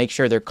decks to just make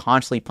sure they're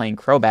constantly playing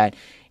Crobat.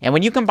 And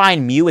when you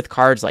combine Mew with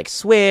cards like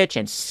Switch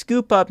and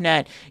Scoop Up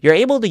Net, you're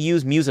able to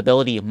use Mew's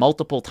ability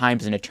multiple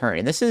times in a turn.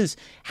 And this is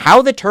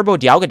how the Turbo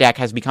Dialga deck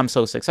has become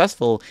so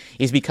successful,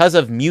 is because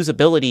of Mew's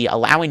ability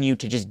allowing you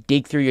to just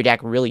dig through your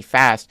deck really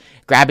fast,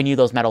 grabbing you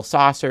those Metal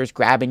Saucers,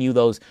 grabbing you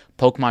those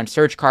Pokemon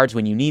Search cards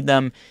when you need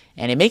them.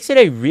 And it makes it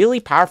a really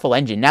powerful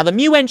engine. Now, the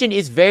Mew engine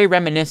is very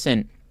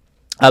reminiscent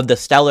of the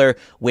Stellar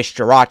Wish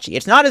Jirachi.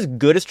 It's not as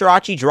good as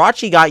Jirachi.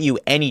 Jirachi got you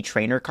any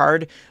trainer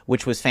card,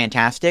 which was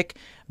fantastic.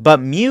 But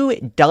Mew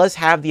does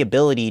have the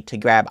ability to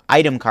grab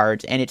item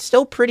cards, and it's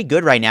still pretty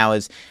good right now.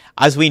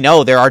 As we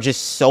know, there are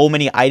just so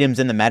many items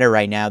in the meta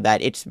right now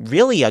that it's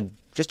really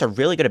just a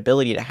really good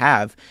ability to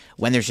have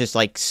when there's just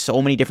like so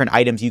many different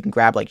items you can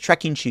grab, like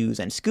Trekking Shoes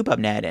and Scoop Up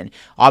Net and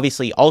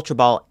obviously Ultra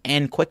Ball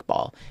and Quick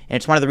Ball. And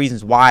it's one of the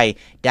reasons why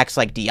decks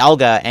like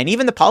Dialga and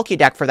even the Palkia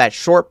deck for that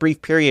short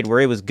brief period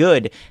where it was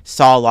good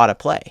saw a lot of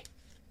play.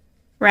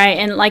 Right,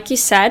 and like you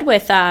said,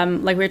 with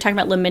like we were talking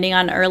about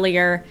Luminion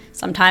earlier,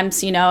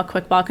 sometimes a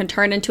Quick Ball can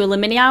turn into a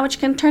Luminion, which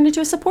can turn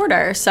into a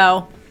supporter.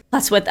 So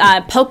that's with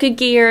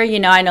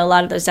Pokegear. I know a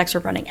lot of those decks are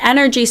running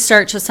Energy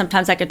Search, so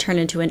sometimes that could turn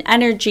into an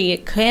Energy.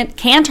 It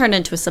can turn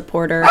into a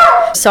supporter.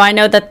 So I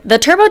know that the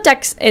Turbo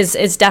decks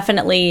is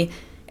definitely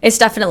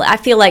I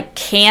feel like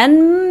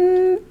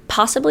can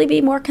possibly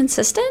be more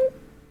consistent.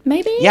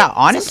 Maybe. Yeah,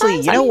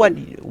 honestly, what?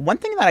 One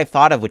thing that I've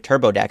thought of with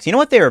Turbo decks,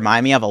 what they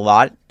remind me of a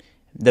lot.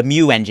 The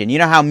Mew engine. You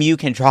know how Mew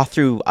can draw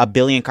through 1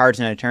 billion cards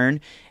in a turn?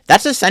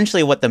 That's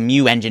essentially what the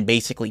Mew engine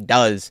basically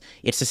does.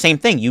 It's the same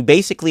thing. You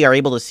basically are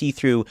able to see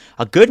through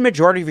a good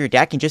majority of your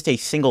deck in just a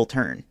single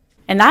turn.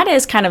 And that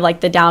is kind of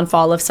like the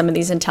downfall of some of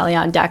these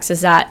Inteleon decks,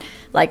 is that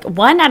like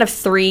 1 out of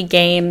 3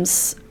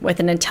 games with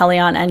an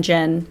Inteleon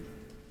engine,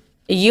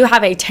 you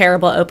have a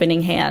terrible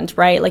opening hand,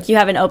 right? Like you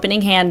have an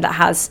opening hand that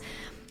has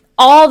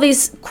all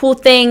these cool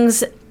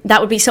things. That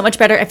would be so much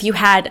better if you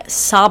had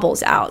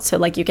Sobbles out. So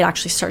like you could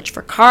actually search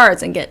for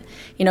cards and get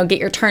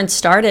your turn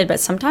started. But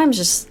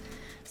sometimes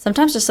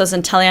Sometimes just those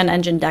Inteleon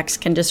engine decks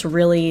can just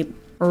really,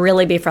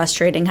 really be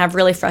frustrating, have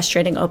really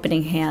frustrating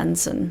opening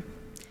hands.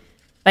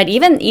 But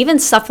even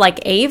stuff like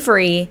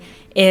Avery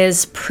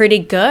is pretty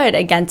good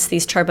against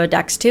these turbo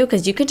decks too,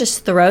 because you could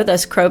just throw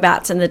those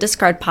Crobats in the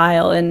discard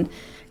pile and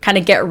kind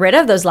of get rid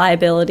of those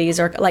liabilities,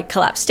 or like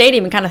Collapse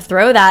Stadium and kind of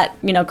throw that,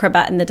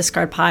 Crobat in the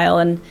discard pile.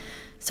 And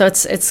so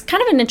it's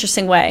kind of an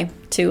interesting way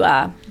to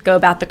go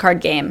about the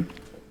card game.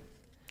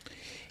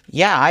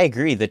 Yeah, I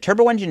agree. The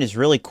Turbo Engine is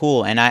really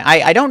cool, and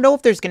I don't know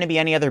if there's going to be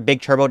any other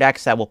big Turbo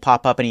decks that will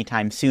pop up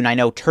anytime soon. I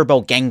know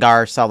Turbo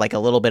Gengar saw like a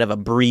little bit of a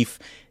brief,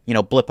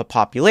 blip of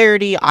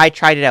popularity. I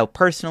tried it out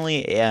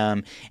personally,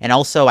 and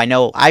also I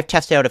know I've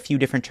tested out a few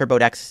different Turbo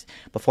decks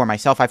before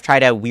myself. I've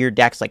tried out weird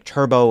decks like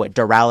Turbo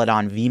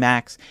Duraludon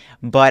VMAX,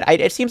 but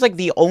it seems like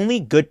the only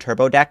good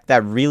Turbo deck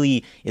that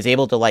really is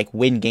able to like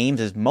win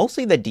games is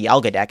mostly the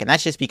Dialga deck, and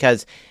that's just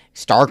because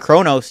Star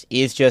Chronos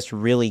is just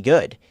really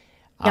good.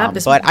 Yeah,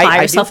 just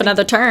buy yourself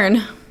another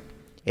turn.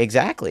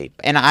 Exactly.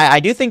 And I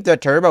do think the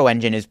Turbo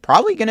Engine is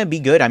probably going to be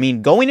good. I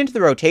mean, going into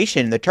the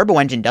rotation, the Turbo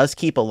Engine does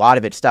keep a lot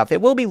of its stuff. It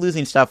will be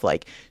losing stuff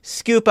like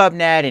Scoop Up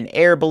Net and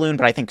Air Balloon,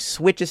 but I think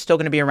Switch is still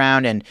going to be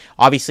around, and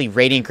obviously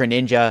Radiant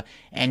Greninja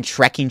and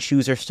Trekking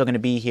Shoes are still going to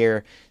be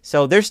here.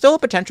 So there's still a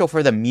potential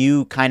for the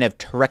Mew kind of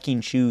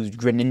Trekking Shoes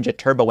Greninja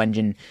Turbo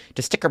Engine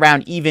to stick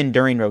around even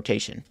during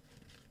rotation.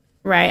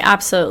 Right,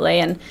 absolutely.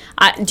 And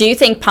do you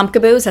think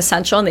Pumpkaboo is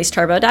essential in these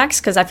turbo decks?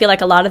 Because I feel like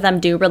a lot of them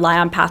do rely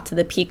on Path to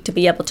the Peak to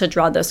be able to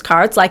draw those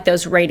cards, like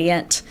those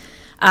Radiant,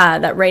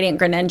 that Radiant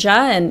Greninja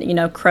and,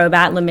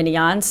 Crobat,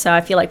 Lumineon. So I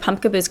feel like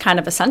Pumpkaboo is kind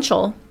of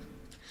essential.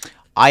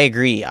 I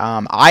agree.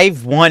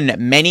 I've won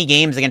many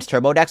games against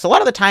turbo decks. A lot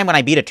of the time when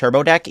I beat a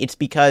turbo deck, it's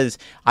because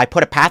I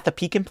put a Path to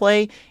Peak in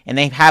play, and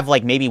they have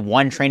like maybe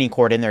one training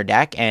cord in their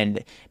deck,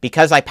 and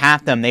because I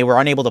pathed them, they were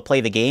unable to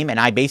play the game,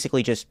 and I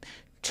basically just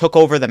took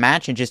over the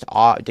match and just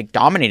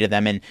dominated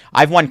them. And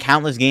I've won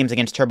countless games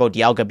against Turbo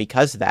Dialga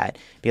because of that,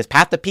 because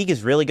Path to Peak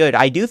is really good.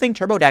 I do think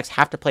turbo decks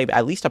have to play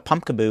at least a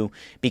Pumpkaboo,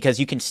 because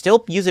you can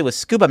still use it with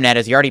Scuba Net,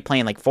 as you're already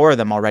playing like 4 of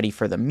them already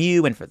for the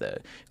Mew and for the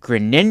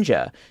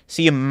Greninja.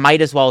 So you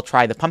might as well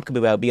try the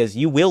Pumpkaboo out, because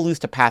you will lose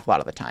to Path a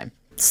lot of the time.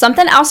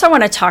 Something else I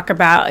want to talk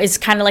about is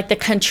kind of like the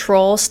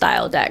control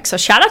style deck. So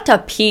shout out to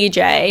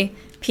PJ.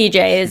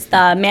 PJ is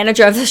the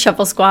manager of the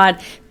Shuffle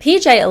Squad.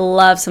 PJ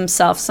loves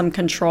himself some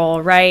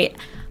control, right?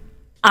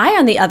 I,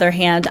 on the other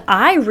hand,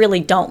 I really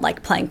don't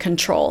like playing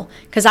control,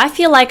 because I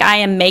feel like I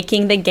am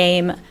making the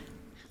game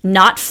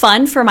not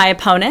fun for my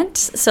opponent.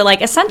 So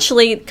like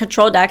essentially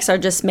control decks are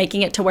just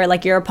making it to where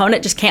like your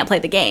opponent just can't play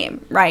the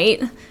game,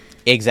 right?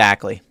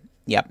 Exactly.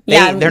 Yep.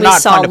 They're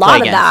not fun to play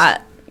against.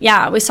 That.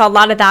 Yeah, we saw a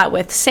lot of that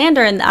with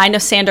Sander, and I know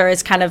Sander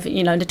is kind of,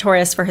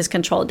 notorious for his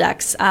control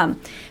decks.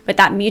 But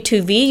that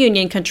Mewtwo V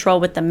Union control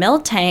with the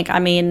Miltank, I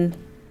mean,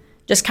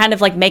 just kind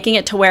of like making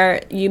it to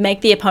where you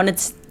make the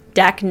opponent's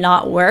deck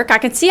not work. I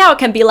can see how it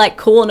can be like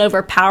cool and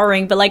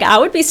overpowering, but like I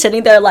would be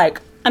sitting there like,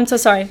 I'm so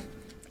sorry.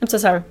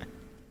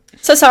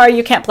 So sorry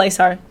you can't play,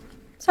 sorry.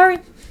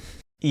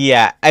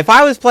 Yeah, if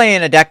I was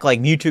playing a deck like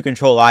Mewtwo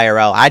Control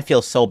IRL, I'd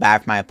feel so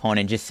bad for my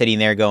opponent just sitting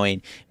there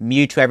going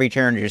Mewtwo every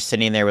turn, or just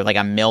sitting there with like a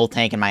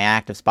Miltank in my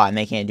active spot and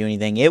they can't do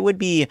anything. It would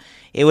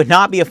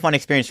not be a fun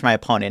experience for my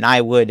opponent. I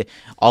would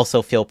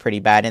also feel pretty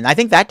bad. And I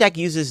think that deck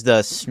uses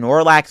the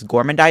Snorlax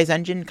Gormandize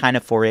engine kind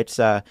of for its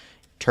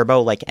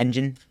turbo like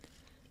engine.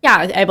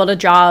 Yeah, able to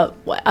draw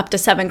up to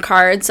 7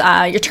 cards.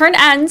 Your turn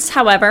ends,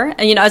 however,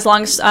 and as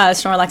long as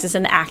Snorlax is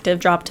in the active,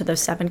 draw up to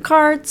those 7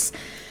 cards.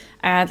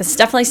 This is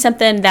definitely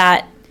something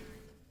that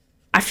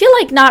I feel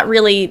like not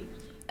really.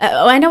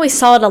 I know we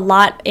saw it a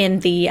lot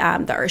in the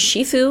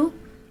Urshifu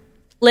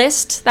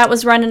list that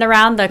was running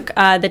around,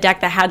 the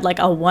deck that had like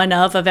a one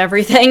of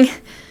everything.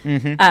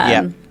 Mm-hmm.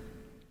 Yeah.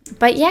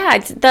 But yeah,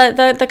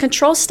 the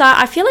control style.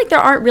 I feel like there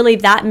aren't really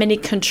that many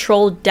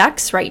control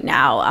decks right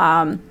now.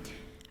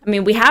 I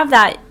mean, we have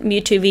that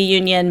Mewtwo V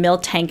Union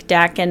Miltank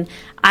deck, and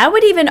I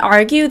would even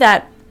argue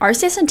that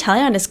Arceus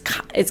Inteleon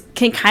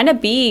can kind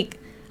of be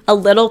a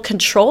little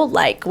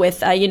control-like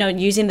with,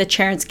 using the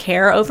Charon's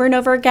Care over and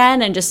over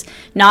again and just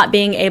not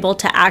being able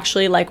to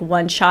actually, like,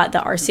 one-shot the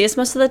Arceus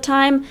most of the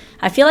time.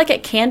 I feel like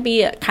it can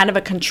be kind of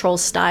a control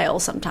style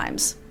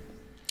sometimes.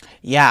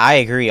 Yeah, I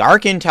agree.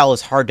 Arc Intel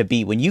is hard to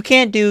beat. When you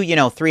can't do,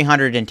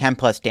 310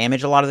 plus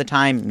damage a lot of the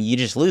time, you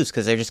just lose,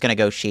 because they're just going to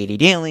go Shady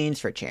Dealings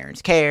for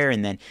Charon's Care,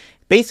 and then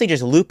basically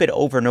just loop it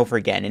over and over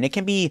again. And it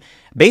can be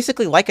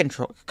basically like a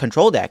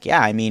control deck. Yeah,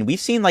 I mean, we've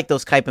seen like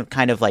those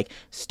kind of like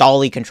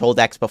stally control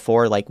decks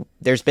before. Like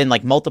there's been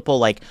like multiple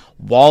like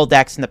wall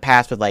decks in the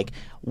past with like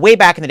way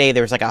back in the day,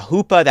 there was like a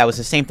Hoopa that was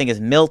the same thing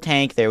as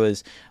Miltank. There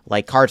was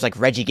like cards like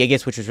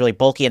Regigigas, which was really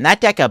bulky. And that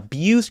deck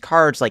abused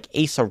cards like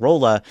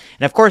Acerola.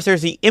 And of course,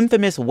 there's the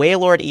infamous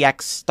Wailord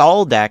EX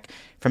stall deck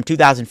from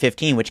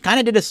 2015, which kind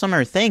of did a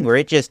similar thing where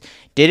it just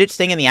did its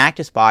thing in the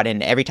active spot.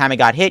 And every time it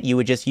got hit, you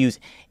would just use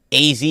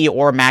AZ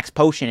or Max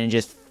Potion and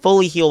just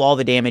fully heal all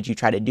the damage you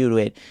try to do to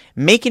it,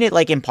 making it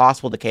like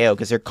impossible to KO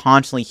because they're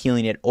constantly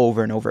healing it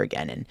over and over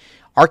again. And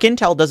Arc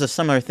Intel does a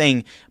similar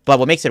thing, but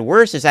what makes it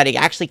worse is that it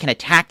actually can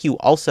attack you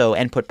also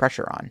and put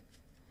pressure on.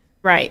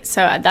 Right.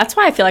 So that's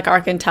why I feel like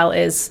Arc Intel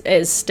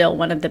is still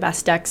one of the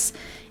best decks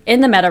in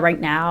the meta right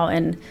now.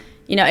 And,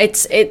 you know,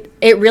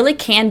 it really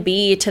can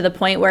be to the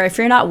point where if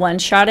you're not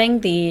one-shotting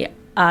the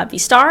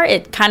V-Star,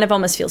 it kind of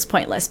almost feels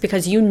pointless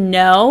because you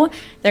know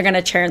they're going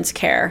to Charon's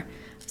Care.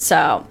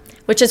 So,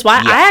 which is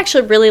why I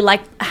actually really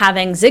like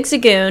having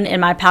Zigzagoon in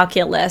my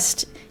Palkia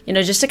list, you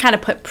know, just to kind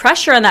of put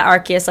pressure on that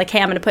Arceus, like,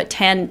 hey, I'm going to put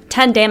 10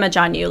 damage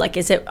on you. Like,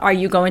 are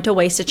you going to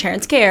waste a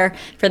Charon's Care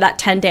for that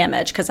 10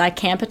 damage? Because I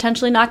can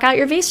potentially knock out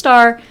your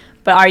V-Star,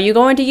 but are you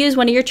going to use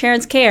one of your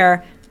Charon's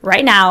Care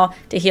right now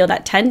to heal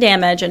that 10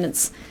 damage? And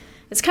it's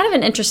kind of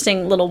an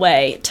interesting little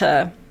way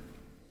to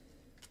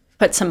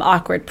put some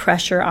awkward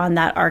pressure on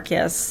that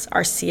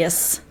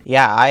Arceus.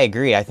 Yeah, I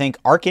agree. I think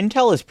Arc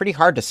Intel is pretty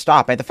hard to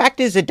stop. And the fact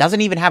is, it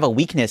doesn't even have a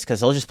weakness because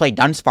they'll just play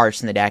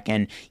Dunsparce in the deck.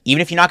 And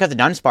even if you knock out the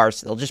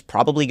Dunsparce, they'll just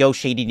probably go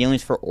Shady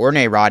Dealings for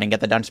Ordinary Rod and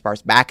get the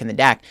Dunsparce back in the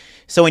deck.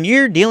 So when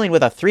you're dealing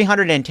with a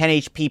 310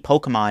 HP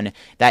Pokemon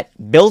that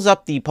builds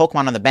up the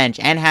Pokemon on the bench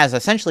and has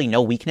essentially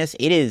no weakness,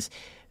 it is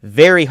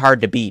very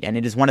hard to beat. And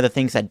it is one of the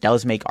things that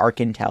does make Arc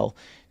Intel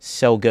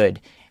so good.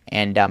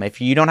 And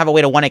if you don't have a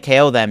way to 1-hit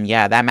KO them,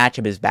 yeah, that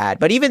matchup is bad.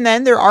 But even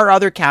then, there are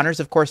other counters.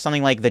 Of course,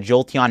 something like the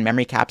Jolteon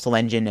Memory Capsule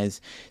engine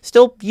is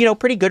still, you know,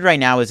 pretty good right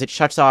now as it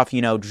shuts off,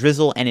 you know,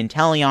 Drizzle and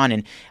Inteleon.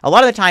 And a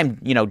lot of the time,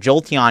 you know,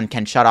 Jolteon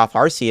can shut off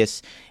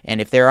Arceus. And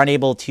if they're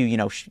unable to, you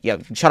know,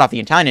 shut off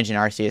the Inteleon engine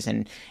Arceus,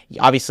 and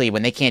obviously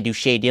when they can't do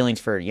Shade Dealings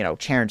for, you know,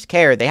 Charon's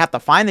Care, they have to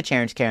find the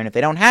Charon's Care. And if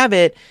they don't have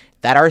it,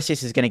 that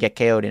Arceus is going to get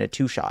KO'd in a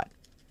 2-shot.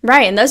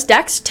 Right, and those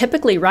decks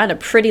typically run a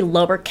pretty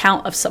lower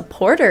count of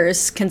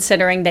supporters,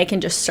 considering they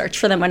can just search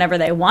for them whenever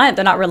they want.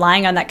 They're not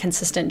relying on that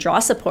consistent draw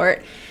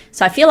support.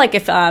 So I feel like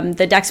if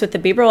the decks with the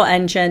Beeble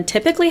engine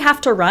typically have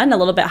to run a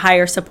little bit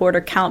higher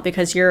supporter count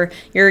because you're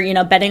you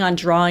know, betting on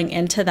drawing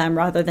into them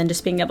rather than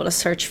just being able to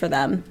search for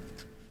them.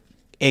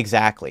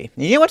 Exactly.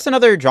 You know what's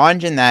another draw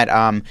engine that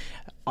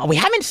we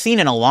haven't seen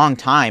in a long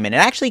time, and it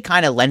actually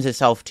kind of lends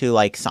itself to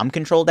like some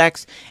control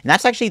decks, and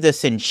that's actually the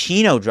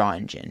Cinccino draw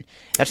engine.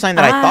 That's something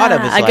that I thought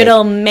of as a good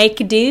old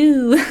make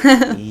do.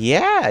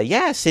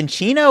 yeah.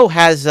 Cinccino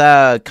has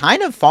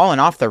kind of fallen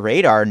off the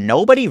radar.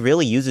 Nobody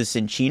really uses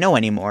Cinccino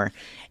anymore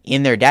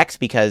in their decks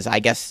because I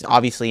guess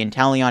obviously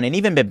Inteleon and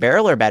even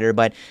Bibarel are better,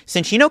 but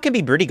Cinccino can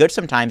be pretty good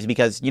sometimes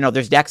because, you know,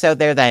 there's decks out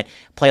there that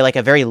play like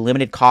a very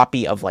limited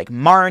copy of like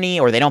Marnie,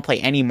 or they don't play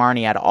any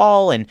Marnie at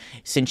all, and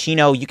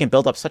Cinccino, you can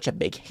build up such a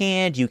big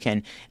hand, you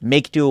can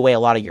make do away a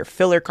lot of your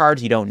filler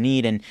cards you don't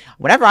need, and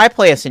whenever I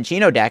play a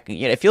Cinccino deck,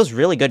 you know, it feels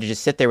really good to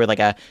just sit there with like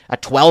a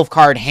 12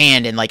 card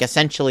hand and like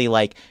essentially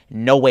like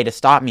no way to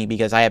stop me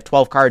because I have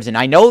 12 cards and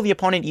I know the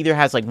opponent either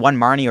has like one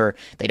Marnie or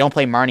they don't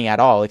play Marnie at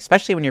all,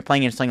 especially when you're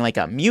playing in something like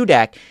a Mew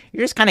deck.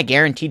 You're just kind of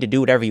guaranteed to do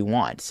whatever you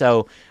want.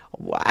 So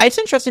it's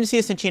interesting to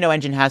see the Cinccino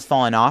engine has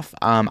fallen off.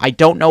 I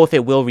don't know if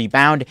it will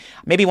rebound.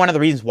 Maybe one of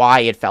the reasons why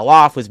it fell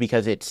off was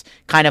because it's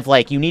kind of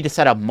like you need to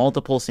set up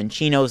multiple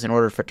Cinccinos in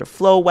order for it to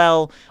flow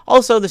well.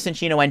 Also, the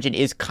Cinccino engine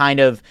is kind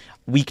of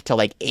weak to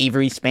like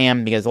Avery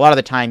spam because a lot of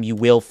the time you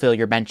will fill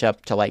your bench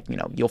up to like, you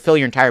know, you'll fill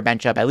your entire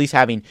bench up at least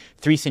having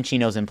 3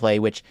 Cinccinos in play,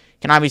 which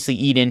can obviously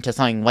eat into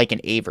something like an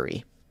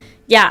Avery.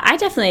 Yeah, I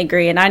definitely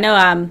agree. And I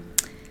know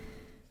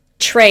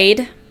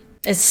Trade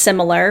is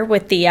similar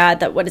with the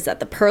what is that?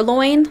 The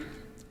Purloin?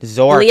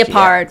 Zork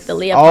Leopard. GX. The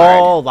Leopard.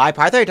 Oh,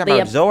 Leopard. I thought you were talking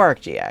about Zork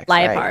GX.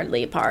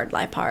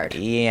 Leopard.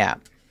 Yeah.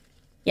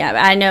 Yeah,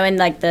 I know, and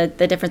like the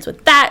difference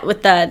with that,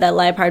 with the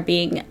Leopard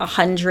being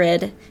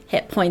 100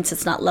 hit points,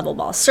 it's not level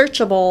ball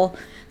searchable.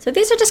 So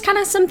these are just kind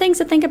of some things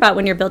to think about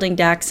when you're building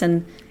decks,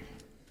 and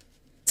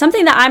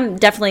something that I'm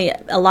definitely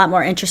a lot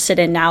more interested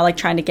in now, like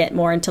trying to get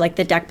more into like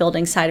the deck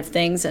building side of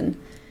things, and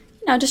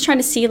you know, just trying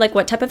to see like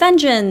what type of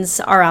engines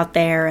are out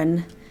there,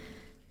 and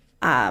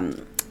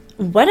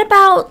what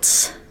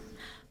about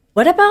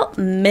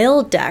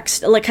mill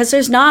decks? Like, because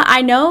there's not,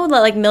 I know that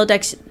like mill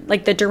decks,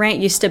 like the Durant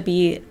used to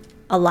be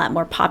a lot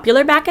more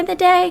popular back in the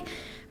day,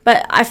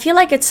 but I feel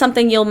like it's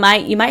something you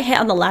might hit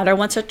on the ladder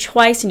once or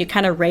twice and you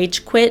kind of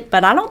rage quit.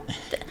 But I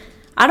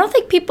don't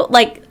think people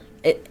like,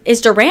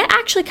 is Durant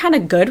actually kind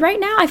of good right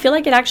now? I feel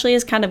like it actually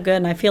is kind of good,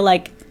 and I feel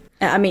like,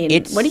 I mean,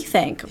 what do you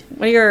think?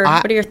 What are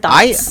your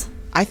thoughts?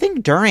 I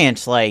think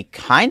Durant's like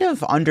kind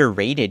of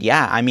underrated.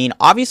 Yeah, I mean,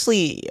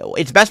 obviously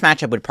its best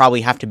matchup would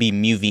probably have to be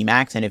Mew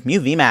VMAX, and if Mew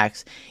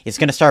VMAX is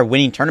going to start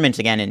winning tournaments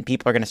again and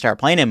people are going to start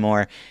playing him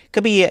more, it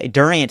could be a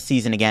Durant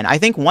season again. I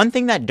think one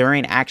thing that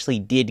Durant actually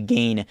did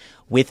gain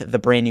with the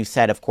brand new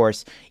set, of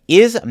course,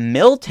 is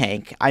mill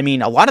tank. I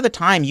mean, a lot of the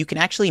time you can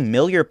actually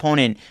mill your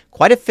opponent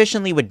quite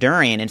efficiently with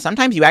Durant, and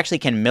sometimes you actually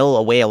can mill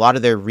away a lot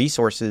of their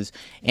resources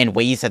in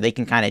ways that they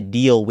can kind of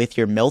deal with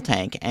your mill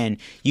tank, and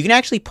you can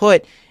actually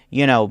put,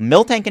 you know,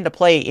 mill tank into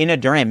play in a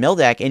Durant mill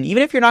deck, and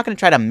even if you're not going to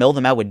try to mill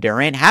them out with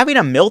Durant, having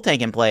a mill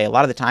tank in play a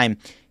lot of the time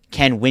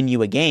can win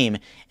you a game,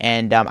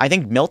 and I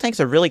think mill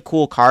tank's a really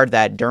cool card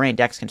that Durant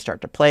decks can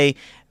start to play.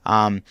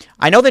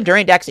 I know that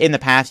Durant decks in the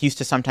past used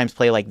to sometimes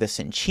play like the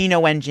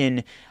Cinccino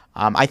engine,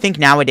 I think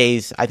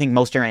nowadays,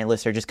 most Durant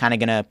lists are just kind of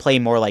going to play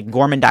more like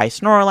Gormandai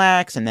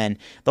Snorlax, and then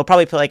they'll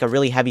probably play like a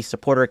really heavy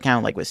supporter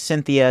account like with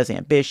Cynthia's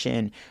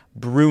Ambition,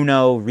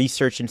 Bruno,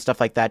 Research, and stuff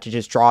like that to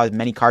just draw as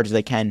many cards as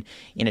they can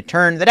in a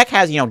turn. The deck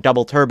has,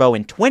 Double Turbo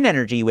and Twin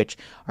Energy, which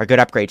are good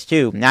upgrades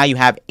too. Now you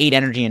have 8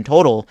 energy in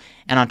total,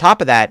 and on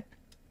top of that,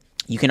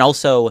 you can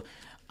also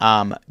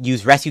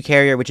use Rescue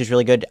Carrier, which is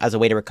really good as a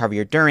way to recover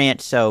your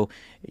Durant. So,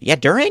 yeah,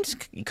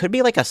 Durant could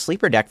be like a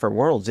sleeper deck for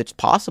Worlds. It's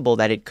possible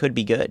that it could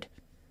be good.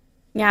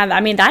 Yeah,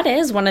 I mean, that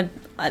is one of,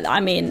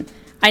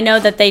 I know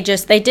that they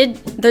did,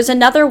 there's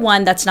another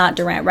one that's not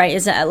Durant, right?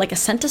 Is it like a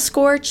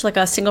Centiskorch, like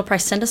a single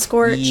price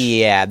Centiskorch?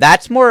 Yeah,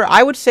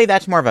 I would say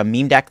that's more of a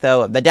meme deck,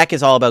 though. The deck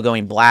is all about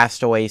going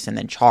Blastoise and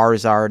then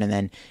Charizard, and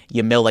then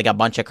you mill like a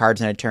bunch of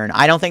cards in a turn.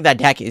 I don't think that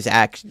deck is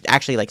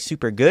actually like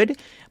super good,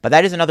 but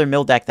that is another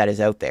mill deck that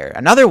is out there.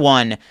 Another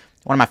one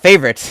of my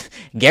favorites,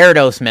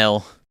 Gyarados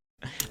mill.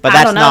 But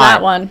I don't know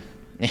that one.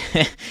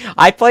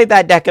 I played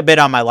that deck a bit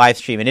on my live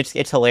stream, and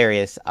it's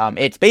hilarious.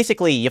 It's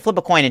basically you flip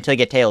a coin until you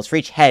get tails. For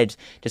each heads,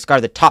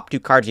 discard the top 2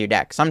 cards of your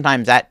deck.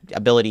 Sometimes that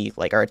ability,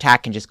 like or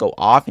attack, can just go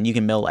off, and you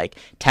can mill like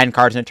 10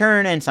 cards in a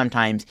turn. And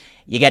sometimes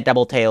you get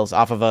double tails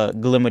off of a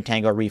Glimwood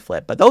Tango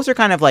reflip. But those are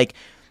kind of like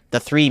the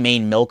 3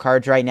 main mill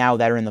cards right now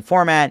that are in the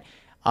format.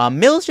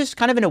 Mill's just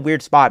kind of in a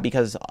weird spot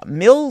because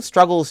Mill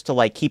struggles to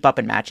like keep up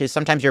in matches.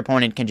 Sometimes your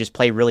opponent can just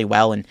play really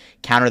well and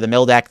counter the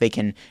Mill deck. They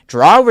can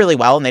draw really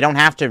well and they don't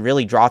have to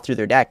really draw through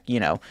their deck.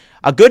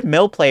 A good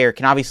Mill player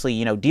can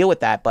obviously, deal with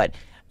that. But,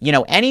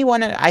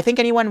 I think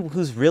anyone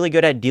who's really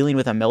good at dealing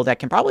with a Mill deck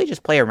can probably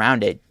just play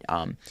around it.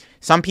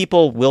 Some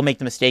people will make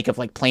the mistake of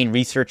like playing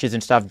researches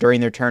and stuff during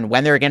their turn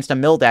when they're against a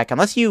Mill deck.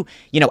 Unless you,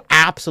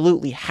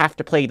 absolutely have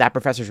to play that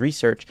professor's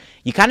research,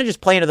 you kind of just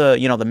play into the,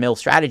 the Mill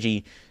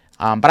strategy.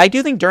 But I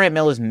do think Durant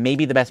Mill is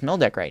maybe the best Mill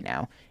deck right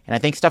now. And I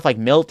think stuff like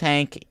Mill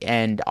Tank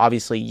and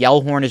obviously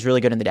Yellhorn is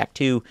really good in the deck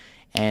too.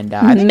 And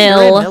I think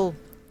Mill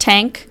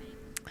Tank.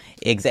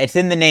 It's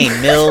in the name,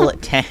 Mill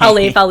Tank. I'll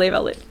leave.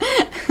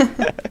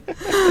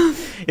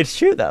 It's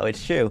true, though.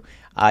 It's true.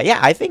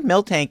 I think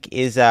Mill Tank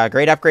is a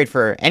great upgrade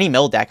for any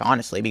Mill deck,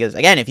 honestly. Because,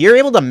 again, if you're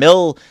able to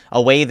mill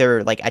away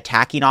their like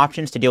attacking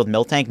options to deal with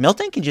Mill Tank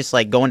can just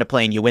like go into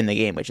play and you win the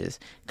game, which is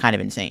kind of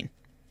insane.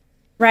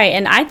 Right,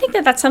 and I think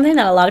that that's something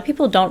that a lot of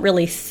people don't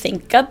really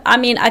think of. I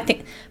mean, I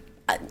think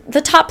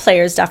the top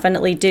players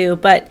definitely do,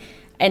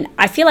 and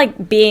I feel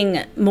like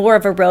being more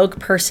of a rogue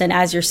person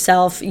as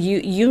yourself,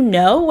 you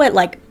know what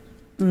like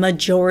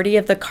majority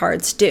of the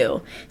cards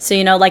do. So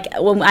like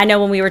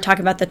when we were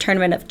talking about the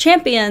Tournament of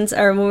Champions,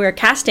 or when we were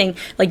casting,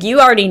 like you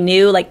already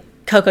knew like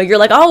Coco. You're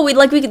like, oh,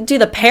 we could do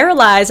the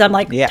paralyze. I'm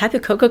like, yeah. Type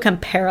of Coco can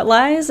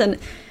paralyze, and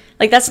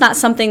like that's not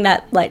something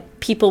that like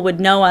people would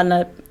know on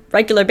a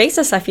regular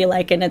basis, I feel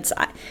like. And it's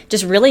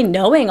just really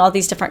knowing all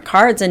these different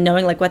cards and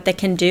knowing like what they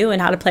can do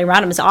and how to play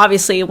around them is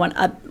obviously one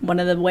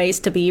of the ways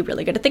to be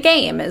really good at the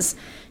game, is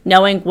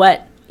knowing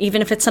what, even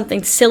if it's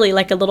something silly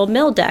like a little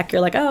Mill deck,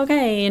 you're like, oh,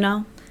 okay,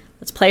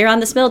 let's play around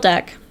this Mill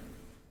deck.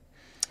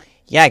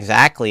 Yeah,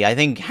 exactly. I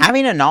think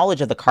having a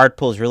knowledge of the card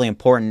pool is really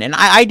important. And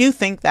I do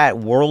think that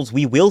Worlds,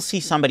 we will see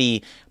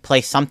somebody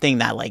play something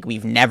that like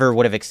we've never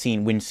would have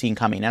seen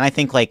coming. And I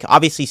think like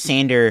obviously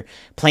Sander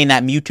playing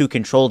that Mewtwo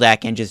control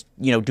deck and just,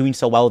 doing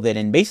so well with it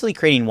and basically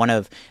creating one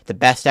of the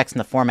best decks in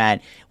the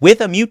format with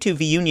a Mewtwo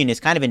V Union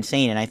is kind of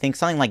insane. And I think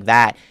something like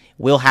that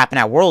will happen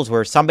at Worlds,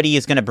 where somebody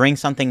is going to bring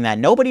something that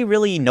nobody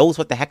really knows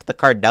what the heck the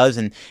card does.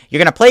 And you're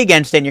going to play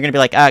against it and you're going to be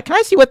like, can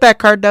I see what that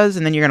card does?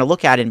 And then you're going to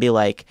look at it and be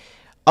like,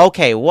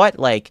 okay, what,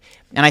 like,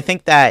 and I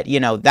think that,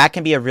 that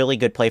can be a really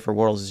good play for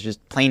Worlds, is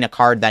just playing a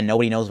card that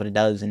nobody knows what it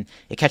does, and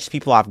it catches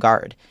people off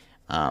guard.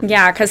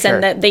 Yeah, because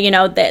then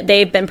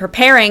they've been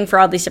preparing for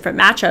all these different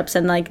matchups,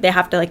 and like they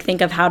have to like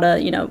think of how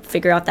to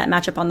figure out that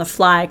matchup on the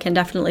fly. Can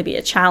definitely be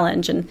a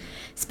challenge. And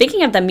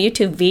speaking of the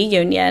Mewtwo V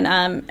Union,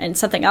 and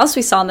something else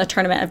we saw in the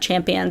Tournament of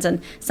Champions,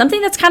 and something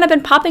that's kind of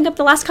been popping up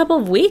the last couple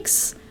of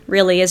weeks,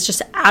 really, is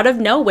just out of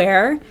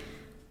nowhere,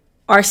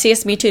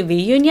 Arceus Mewtwo V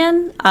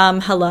Union.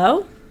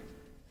 Hello.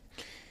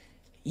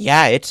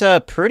 Yeah, it's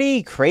a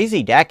pretty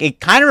crazy deck.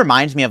 It kind of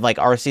reminds me of like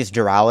Arceus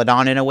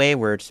Duraludon in a way,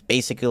 where it's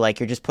basically like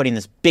you're just putting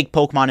this big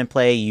Pokemon in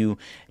play. You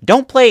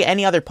don't play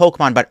any other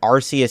Pokemon but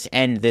Arceus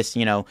and this,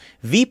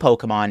 V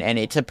Pokemon, and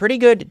it's a pretty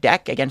good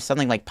deck against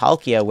something like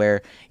Palkia,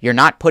 where you're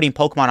not putting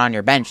Pokemon on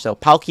your bench, so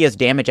Palkia's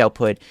damage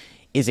output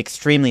is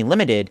extremely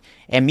limited.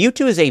 And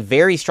Mewtwo is a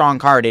very strong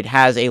card. It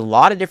has a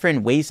lot of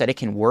different ways that it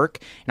can work,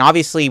 and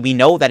obviously we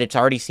know that it's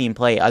already seen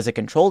play as a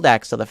control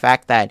deck, so the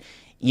fact that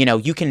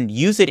you can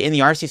use it in the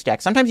Arceus deck.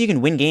 Sometimes you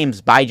can win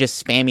games by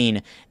just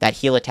spamming that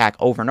heal attack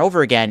over and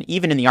over again,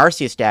 even in the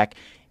Arceus deck.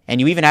 And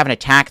you even have an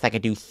attack that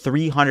could do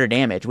 300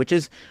 damage, which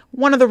is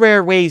one of the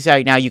rare ways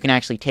right now you can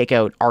actually take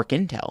out Arc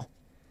Intel.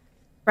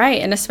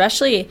 Right, and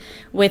especially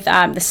with the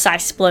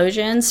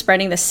Psysplosion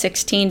spreading the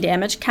 16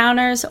 damage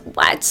counters.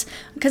 What?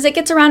 Because it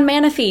gets around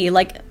Manaphy.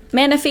 Like,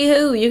 Manaphy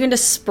who? You can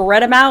just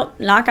spread them out,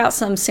 knock out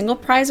some single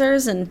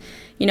prizers, and,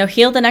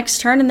 heal the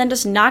next turn, and then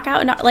just knock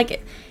out.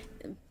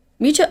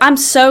 Mewtwo, I'm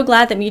so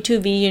glad that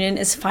Mewtwo V Union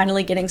is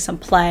finally getting some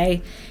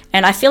play.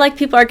 And I feel like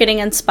people are getting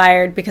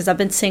inspired because I've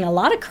been seeing a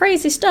lot of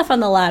crazy stuff on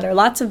the ladder,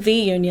 lots of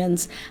V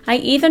unions. I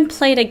even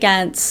played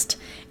against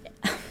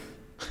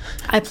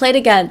an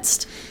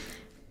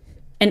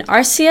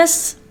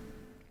Arceus,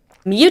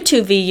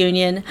 Mewtwo V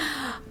union,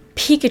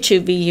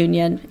 Pikachu V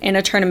union in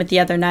a tournament the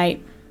other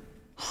night.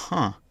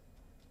 Huh.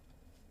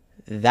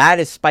 That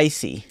is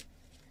spicy.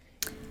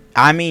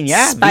 I mean,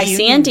 yeah.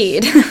 Spicy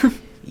indeed.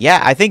 Yeah,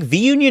 I think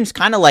V-Union's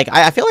kind of like,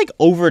 I feel like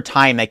over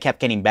time they kept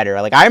getting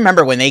better. Like, I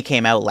remember when they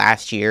came out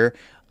last year,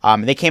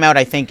 they came out,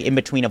 I think, in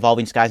between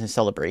Evolving Skies and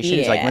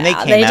Celebrations. Yeah, like, when they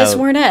came they just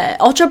weren't it.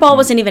 Ultra Ball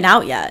wasn't even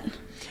out yet.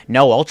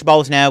 No, Ultra Ball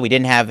was now. We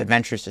didn't have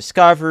Adventurous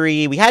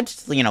Discovery. We had,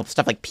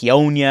 stuff like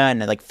Peonia and,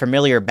 like,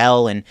 Familiar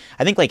Bell. And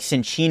I think, like,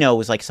 Cinccino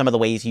was, like, some of the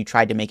ways you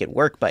tried to make it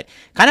work. But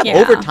kind of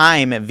over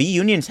time,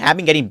 V-Unions have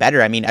been getting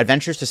better. I mean,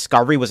 Adventurous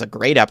Discovery was a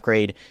great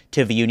upgrade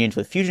to V-Unions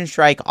with Fusion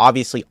Strike.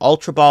 Obviously,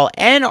 Ultra Ball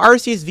and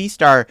Arceus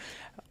V-Star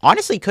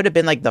honestly could have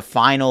been, like, the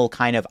final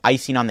kind of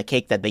icing on the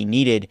cake that they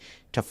needed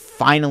to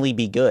finally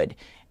be good.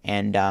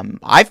 And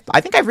I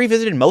think I've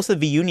revisited most of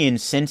the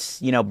V-Unions since,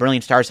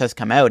 Brilliant Stars has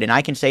come out. And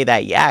I can say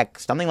that, yeah,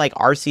 something like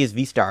Arceus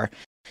V-Star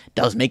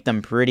does make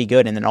them pretty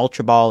good. And then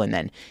Ultra Ball and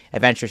then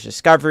Adventurous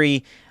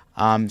Discovery.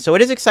 So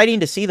it is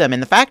exciting to see them.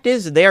 And the fact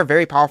is, they are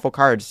very powerful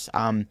cards.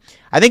 I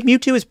think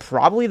Mewtwo is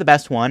probably the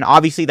best one.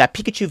 Obviously, that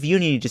Pikachu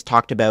V-Union you just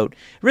talked about,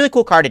 really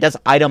cool card. It does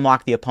item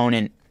lock the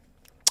opponent.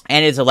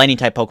 And it's a lightning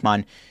type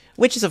Pokemon,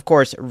 which is, of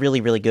course,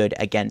 really, really good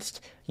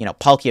against,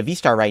 Palkia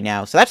V-Star right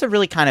now. So that's a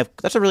really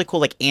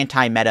cool, like,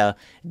 anti-meta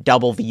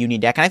double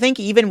V-Union deck. And I think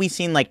even we've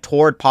seen, like,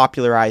 Tord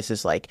popularize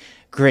this, like,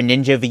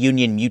 Greninja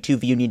V-Union, Mewtwo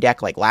V-Union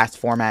deck, like, last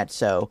format.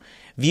 So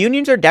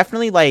V-Unions are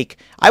definitely, like,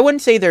 I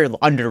wouldn't say they're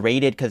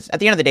underrated, because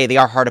at the end of the day, they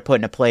are hard to put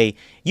into play.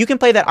 You can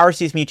play that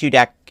Arceus Mewtwo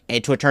deck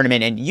into a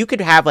tournament, and you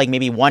could have, like,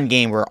 maybe one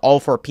game where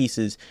all 4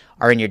 pieces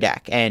are in your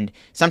deck. And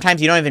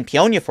sometimes you don't even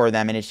Peonia for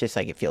them, and it's just,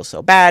 like, it feels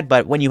so bad.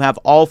 But when you have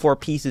all 4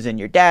 pieces in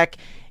your deck,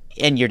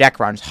 and your deck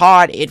runs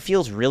hot, it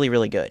feels really,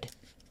 really good.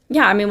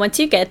 Yeah, I mean, once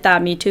you get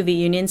that Mewtwo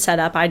V-Union set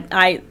up,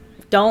 I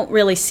don't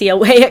really see a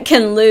way it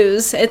can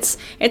lose. It's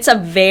a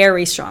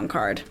very strong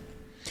card.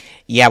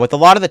 Yeah, with a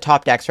lot of the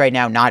top decks right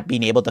now not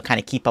being able to kind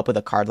of keep up with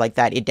a card like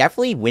that, it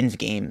definitely wins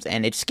games,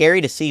 and it's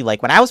scary to see.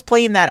 Like, when I was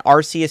playing that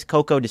Arceus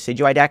Coco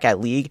Decidueye deck at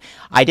League,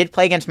 I did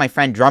play against my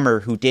friend Drummer,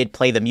 who did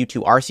play the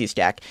Mewtwo Arceus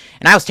deck,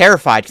 and I was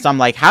terrified, because I'm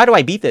like, how do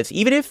I beat this?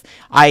 Even if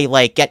I,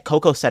 like, get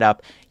Coco set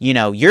up,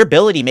 your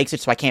ability makes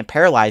it so I can't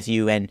paralyze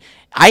you, and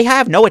I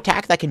have no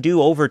attack that can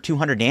do over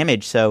 200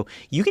 damage, so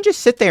you can just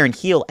sit there and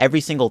heal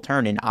every single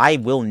turn, and I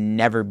will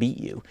never beat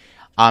you.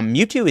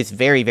 Mewtwo is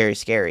very, very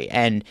scary,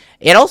 and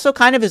it also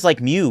kind of is like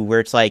Mew, where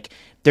it's like,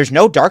 there's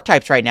no dark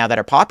types right now that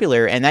are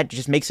popular, and that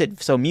just makes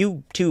it so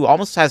Mewtwo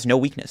almost has no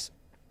weakness.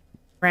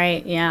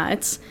 Right, yeah,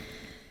 it's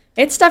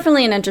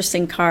definitely an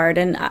interesting card,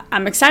 and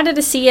I'm excited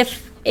to see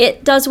if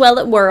it does well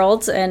at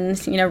Worlds,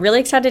 and, really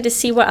excited to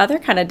see what other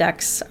kind of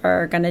decks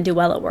are going to do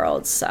well at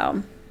Worlds,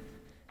 so...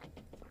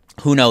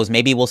 Who knows?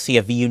 Maybe we'll see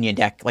a V-Union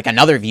deck, like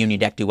another V-Union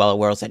deck do well at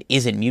Worlds that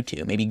isn't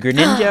Mewtwo. Maybe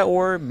Greninja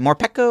or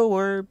Morpeko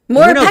or... Who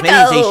knows? Maybe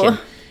Zacian.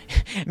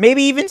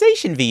 Maybe even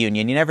Zacian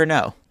V-Union. You never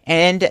know.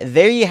 And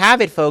there you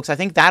have it, folks. I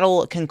think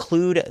that'll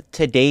conclude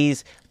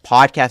today's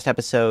podcast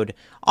episode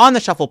on the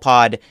Shuffle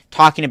Pod,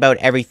 talking about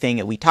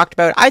everything we talked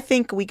about. I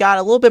think we got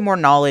a little bit more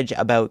knowledge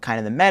about kind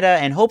of the meta,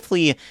 and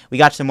hopefully we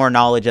got some more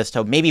knowledge as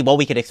to maybe what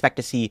we could expect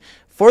to see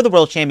for the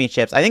World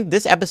Championships. I think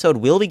this episode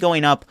will be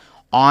going up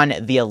on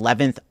the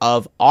 11th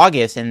of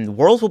August, and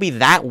Worlds will be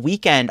that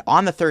weekend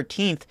on the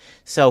 13th,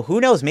 so who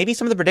knows, maybe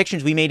some of the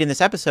predictions we made in this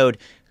episode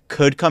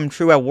could come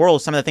true at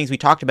Worlds. Some of the things we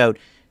talked about,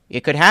 it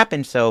could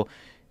happen, so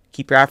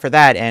keep your eye out for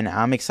that, and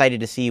I'm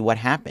excited to see what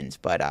happens.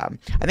 But I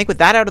think with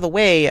that out of the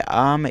way,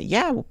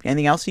 yeah,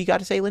 anything else you got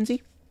to say,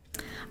 Lindsay?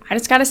 I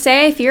just gotta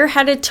say, if you're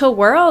headed to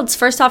Worlds,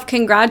 first off,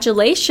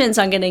 congratulations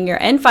on getting your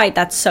invite.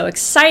 That's so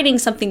exciting,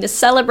 something to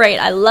celebrate.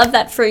 I love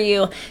that for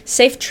you.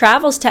 Safe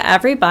travels to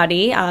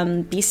everybody.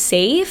 Be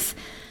safe.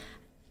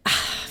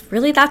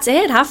 Really, that's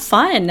it. Have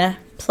fun.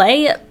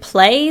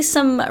 Play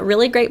some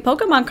really great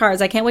Pokemon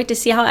cards. I can't wait to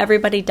see how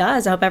everybody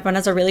does. I hope everyone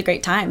has a really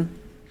great time.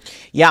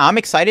 Yeah, I'm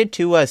excited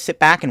to sit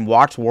back and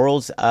watch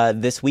Worlds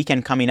this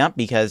weekend coming up,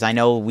 because I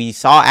know we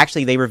saw,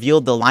 actually, they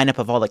revealed the lineup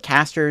of all the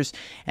casters,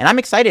 and I'm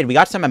excited. We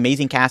got some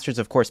amazing casters,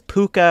 of course,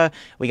 Puka,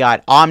 we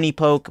got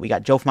Omnipoke, we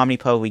got Joe from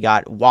Omnipoke, we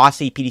got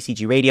Wasi,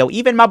 PDCG Radio,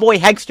 even my boy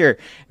Hegster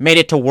made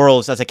it to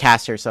Worlds as a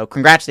caster, so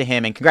congrats to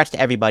him, and congrats to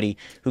everybody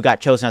who got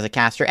chosen as a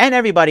caster, and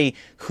everybody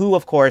who,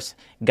 of course,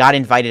 got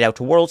invited out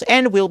to Worlds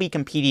and will be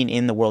competing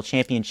in the World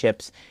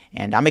Championships.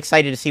 And I'm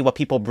excited to see what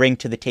people bring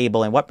to the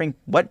table and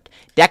what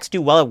decks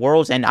do well at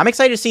Worlds. And I'm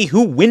excited to see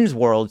who wins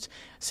Worlds.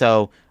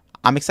 So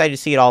I'm excited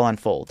to see it all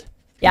unfold.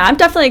 Yeah, I'm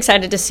definitely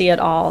excited to see it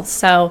all.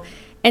 So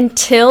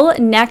until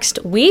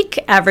next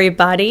week,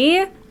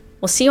 everybody,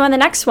 we'll see you on the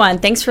next one.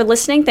 Thanks for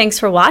listening. Thanks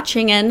for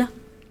watching, and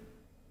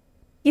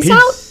peace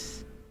out.